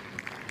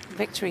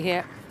victory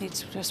here.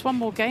 Needs just one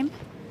more game.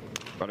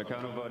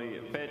 Raducanu body,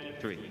 bet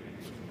 3.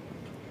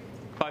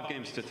 5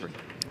 games to 3.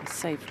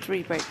 Saved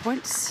 3 break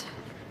points.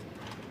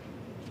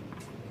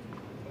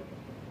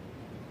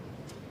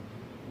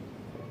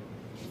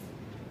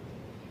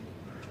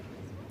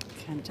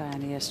 Can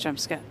Dayana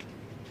Yastremska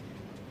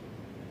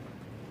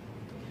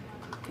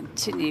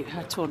continue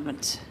her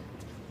tournament?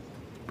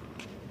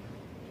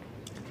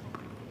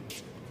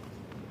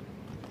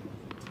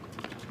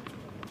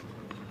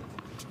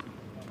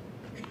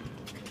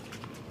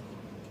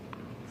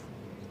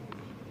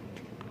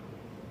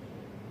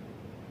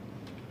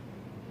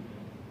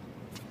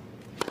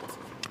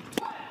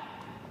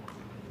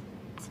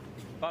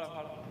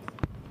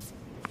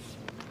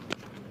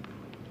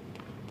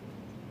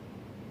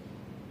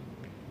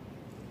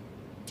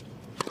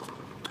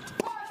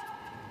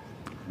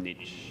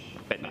 Niche,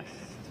 bet nice.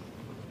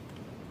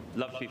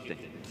 Love 50.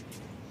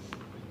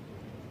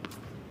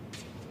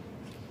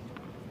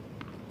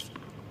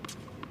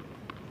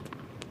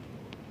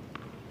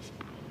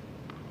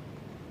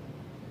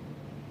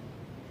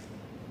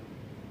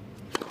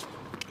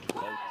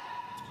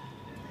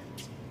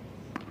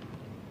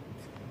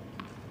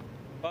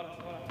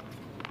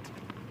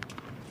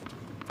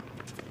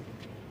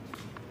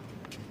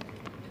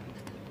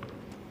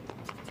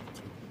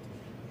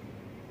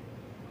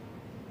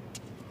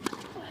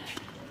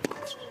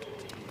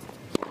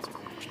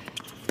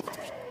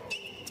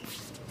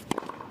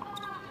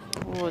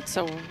 Oh, it's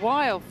a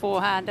wild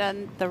forehand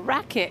and the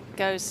racket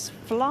goes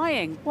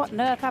flying. What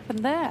on earth happened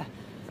there?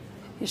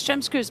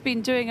 Yastremska has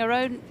been doing her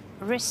own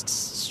wrist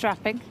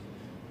strapping.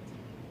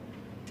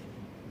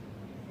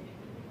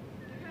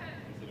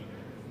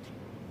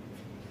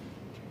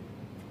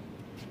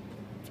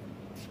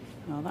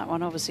 Well, that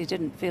one obviously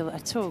didn't feel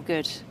at all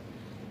good.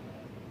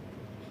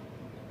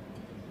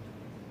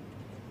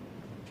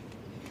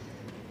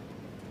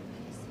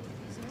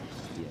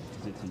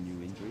 It's a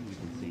new injury, you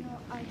can see.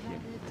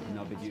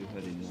 No, but you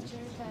heard it more.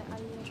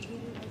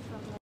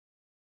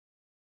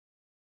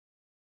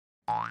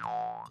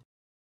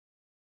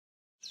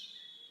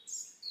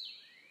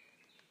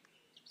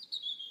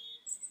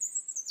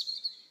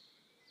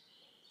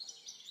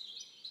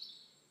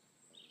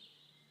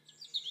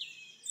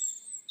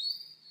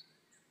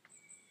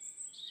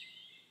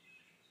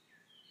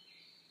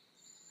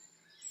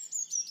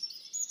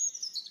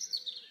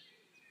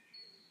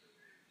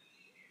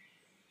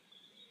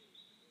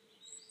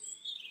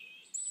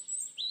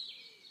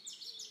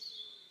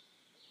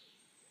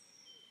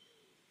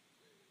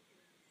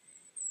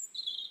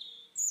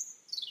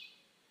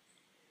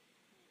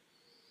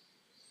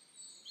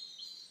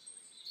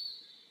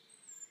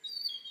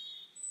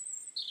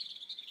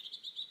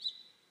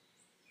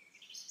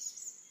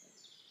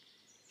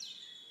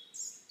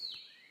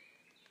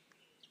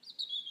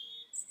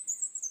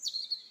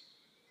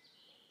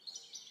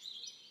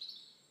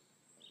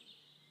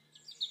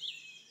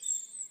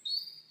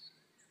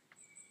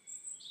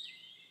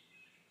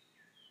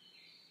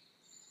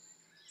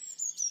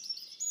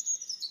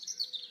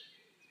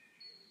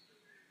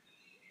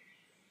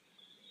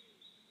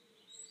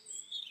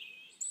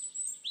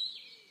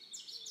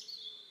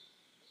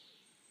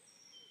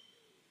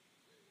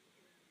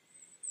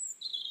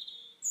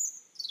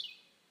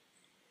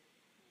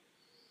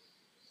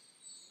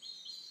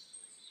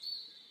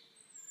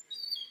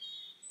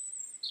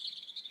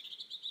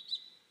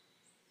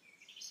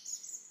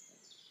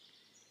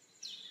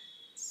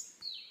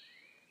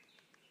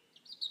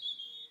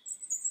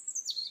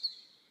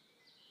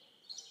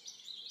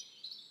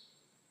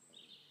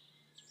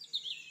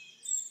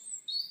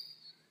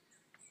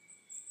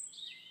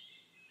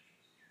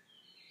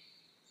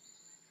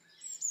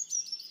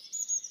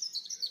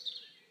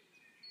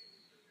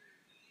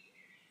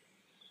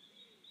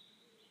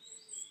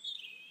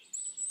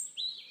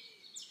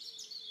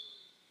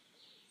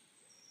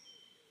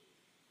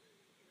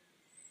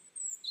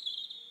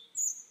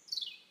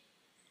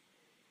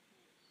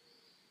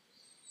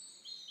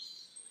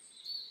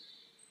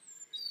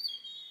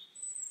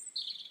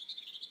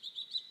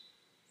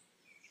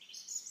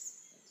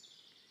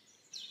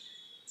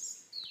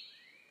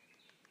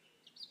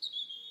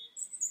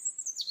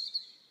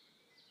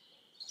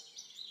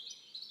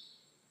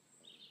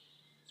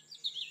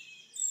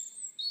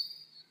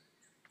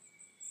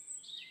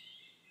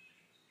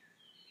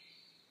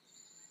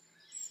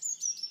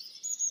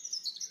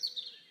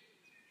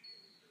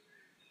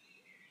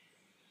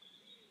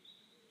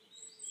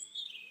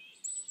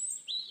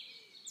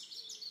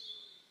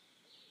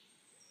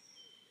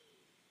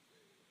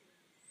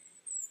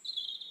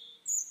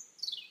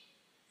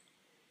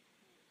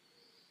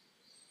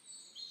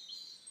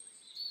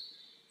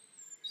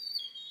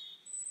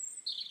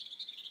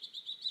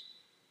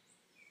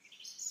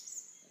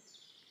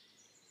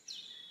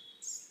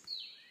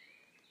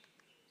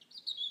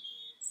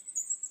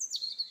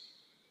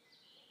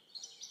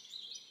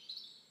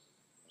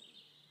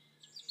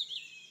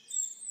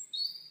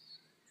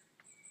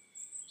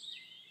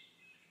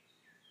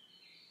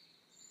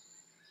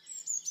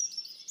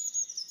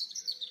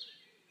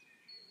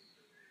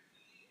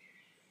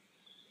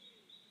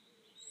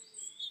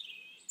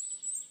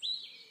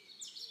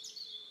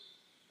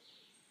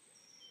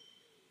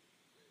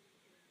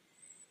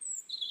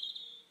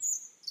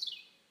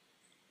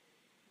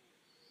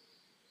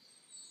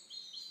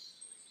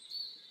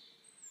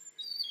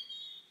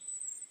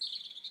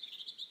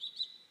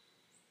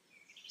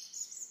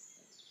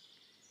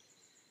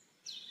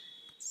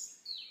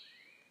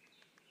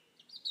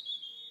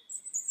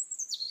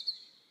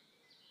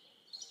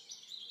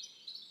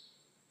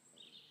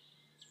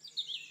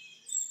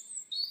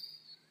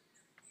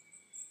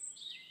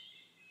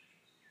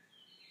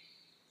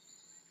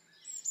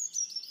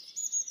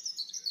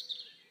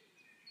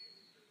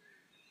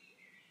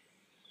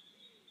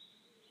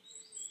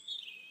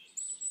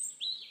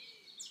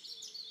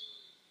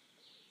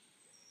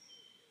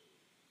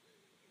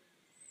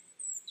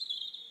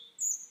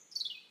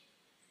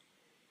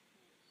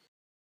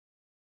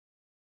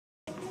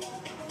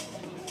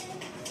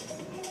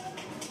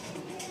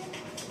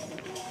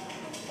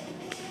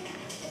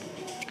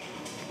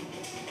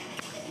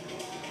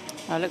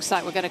 Well, it looks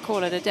like we're going to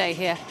call it a day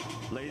here.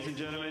 Ladies and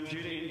gentlemen,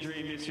 due to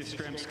injury, Miss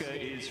Yastremska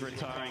is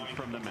retiring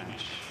from the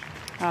match.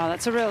 Oh,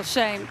 that's a real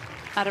shame.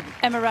 Out of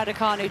Emma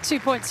Raducanu, 2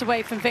 points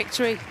away from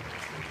victory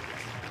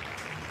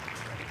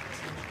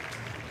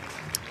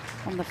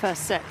on the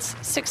first set.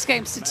 6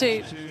 games to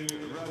 2.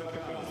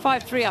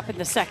 5-3 up in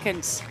the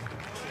second.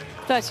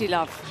 30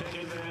 love.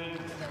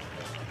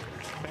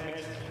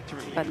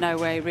 But no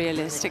way,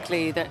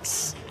 realistically, that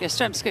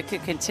Yastremska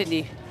could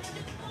continue.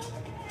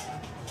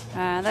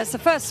 And that's the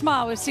first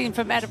smile we've seen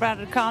from Emma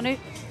Raducanu.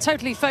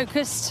 Totally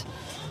focused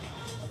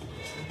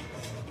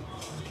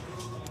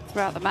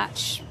throughout the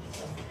match.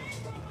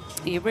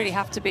 You really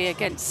have to be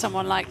against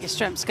someone like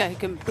Yastremska, who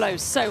can blow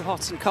so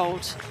hot and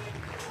cold.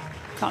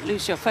 Can't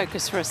lose your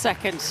focus for a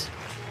second.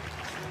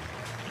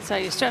 So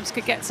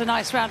Yastremska gets a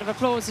nice round of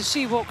applause as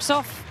she walks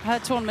off. Her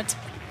tournament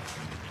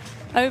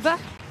over.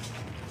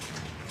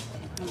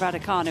 And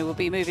Raducanu will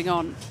be moving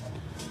on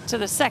to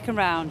the second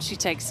round. She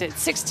takes it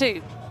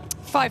 6-2,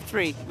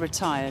 5-3,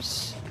 retired.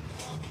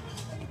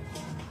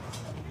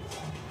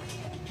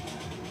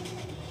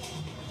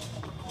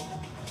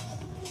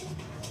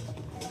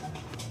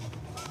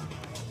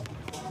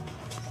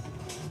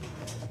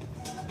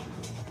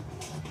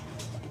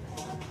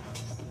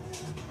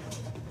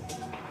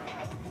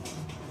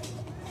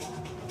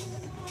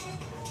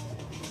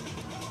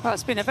 Well,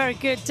 it's been a very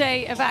good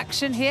day of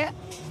action here.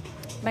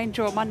 Main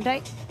draw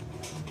Monday.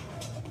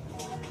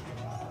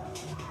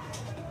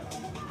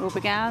 All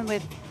began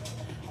with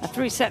a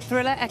 3-set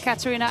thriller.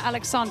 Ekaterina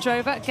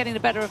Alexandrova getting the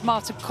better of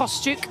Marta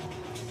Kostyuk.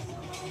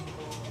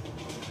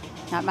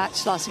 That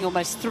match lasting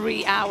almost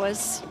 3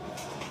 hours.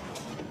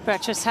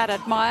 Beatrice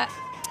Haddad-Meyer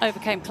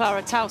overcame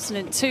Clara Towson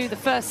in 2. The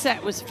first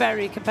set was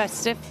very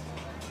competitive.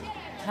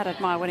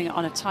 Haddad-Meyer winning it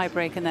on a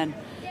tiebreak, and then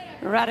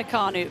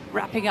Raducanu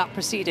wrapping up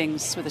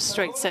proceedings with a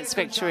straight sets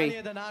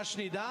victory.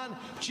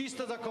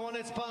 Čisto za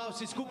konec pa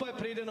vsi skupaj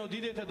preden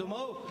odidete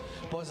domov.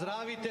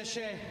 Pozdravite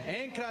še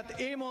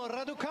enkrat Emo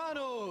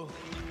Raducanu.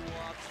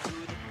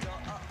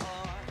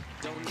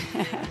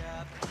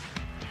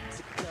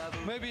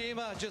 Maybe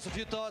Emma, just a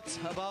few thoughts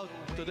about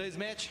today's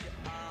match.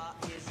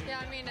 Yeah,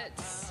 I mean,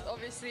 it's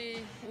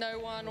obviously no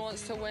one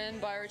wants to win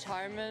by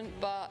retirement,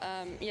 but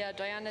yeah,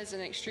 Dayana is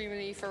an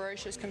extremely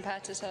ferocious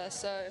competitor,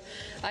 so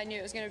I knew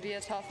it was going to be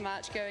a tough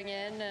match going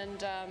in,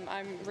 and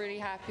I'm really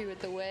happy with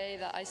the way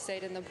that I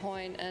stayed in the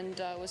point and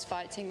was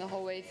fighting the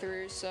whole way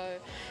through. So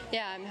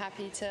yeah, I'm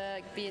happy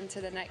to be into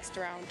the next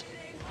round.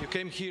 You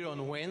came here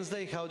on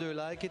Wednesday. How do you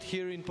like it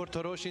here in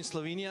Portorož in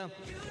Slovenia?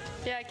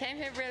 Yeah, I came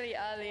here really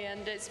early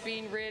and it's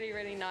been really,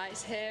 really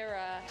nice here.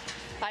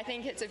 I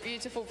think it's a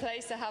beautiful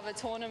place to have a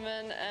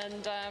tournament,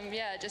 and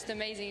yeah, just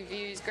amazing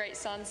views, great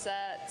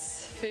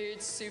sunsets,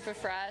 food's super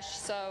fresh.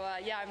 So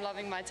yeah, I'm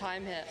loving my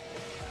time here.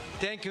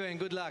 Thank you and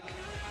good luck.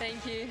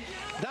 Thank you.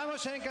 Dajmo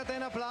še enkrat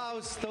en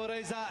aplauz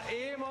torej za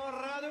Emo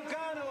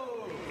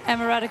Raducanu.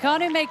 Emma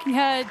Raducanu making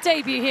her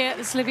debut here at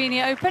the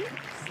Slovenia Open.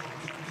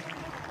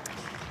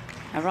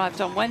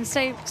 Arrived on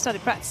Wednesday,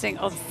 started practicing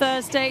on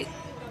Thursday.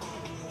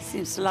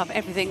 Seems to love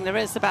everything there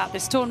is about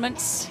this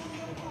tournament.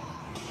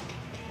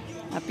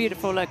 A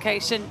beautiful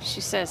location.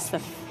 She says the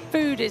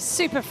food is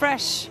super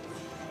fresh.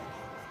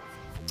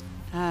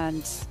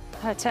 And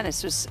her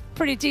tennis was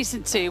pretty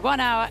decent too. 1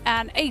 hour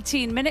and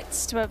 18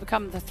 minutes to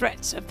overcome the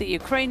threat of the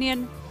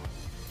Ukrainian.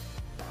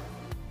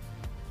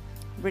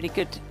 Really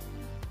good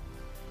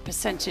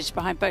percentage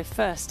behind both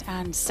first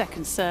and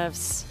second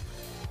serves.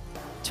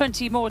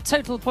 20 more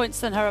total points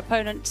than her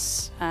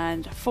opponents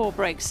and 4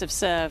 breaks of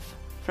serve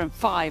from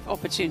 5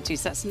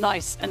 opportunities. That's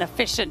nice and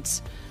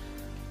efficient.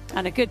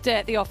 And a good day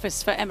at the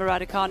office for Emma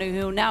Raducanu,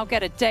 who will now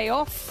get a day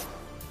off.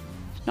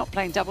 Not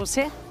playing doubles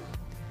here.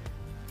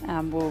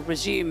 And will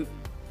resume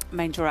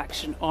main draw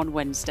action on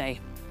Wednesday.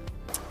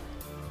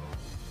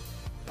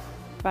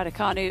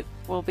 Raducanu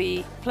will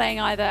be playing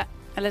either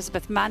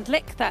Elizabeth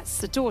Mandlik, that's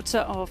the daughter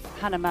of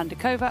Hanna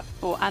Mandikova,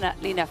 or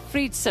Anna-Lena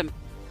Friedsam,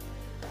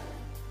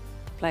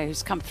 player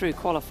who's come through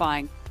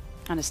qualifying.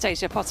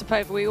 Anastasia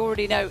Potapova, we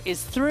already know,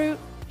 is through.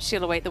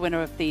 She'll await the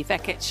winner of the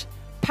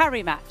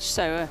Vekic-Parry match.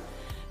 So a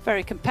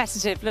very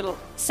competitive little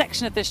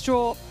section of this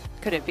draw.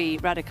 Could it be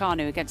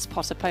Raducanu against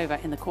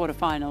Potapova in the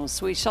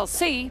quarterfinals? We shall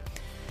see.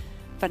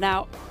 For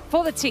now,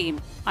 for the team,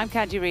 I'm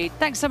Candy Reid.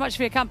 Thanks so much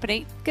for your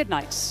company. Good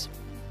night.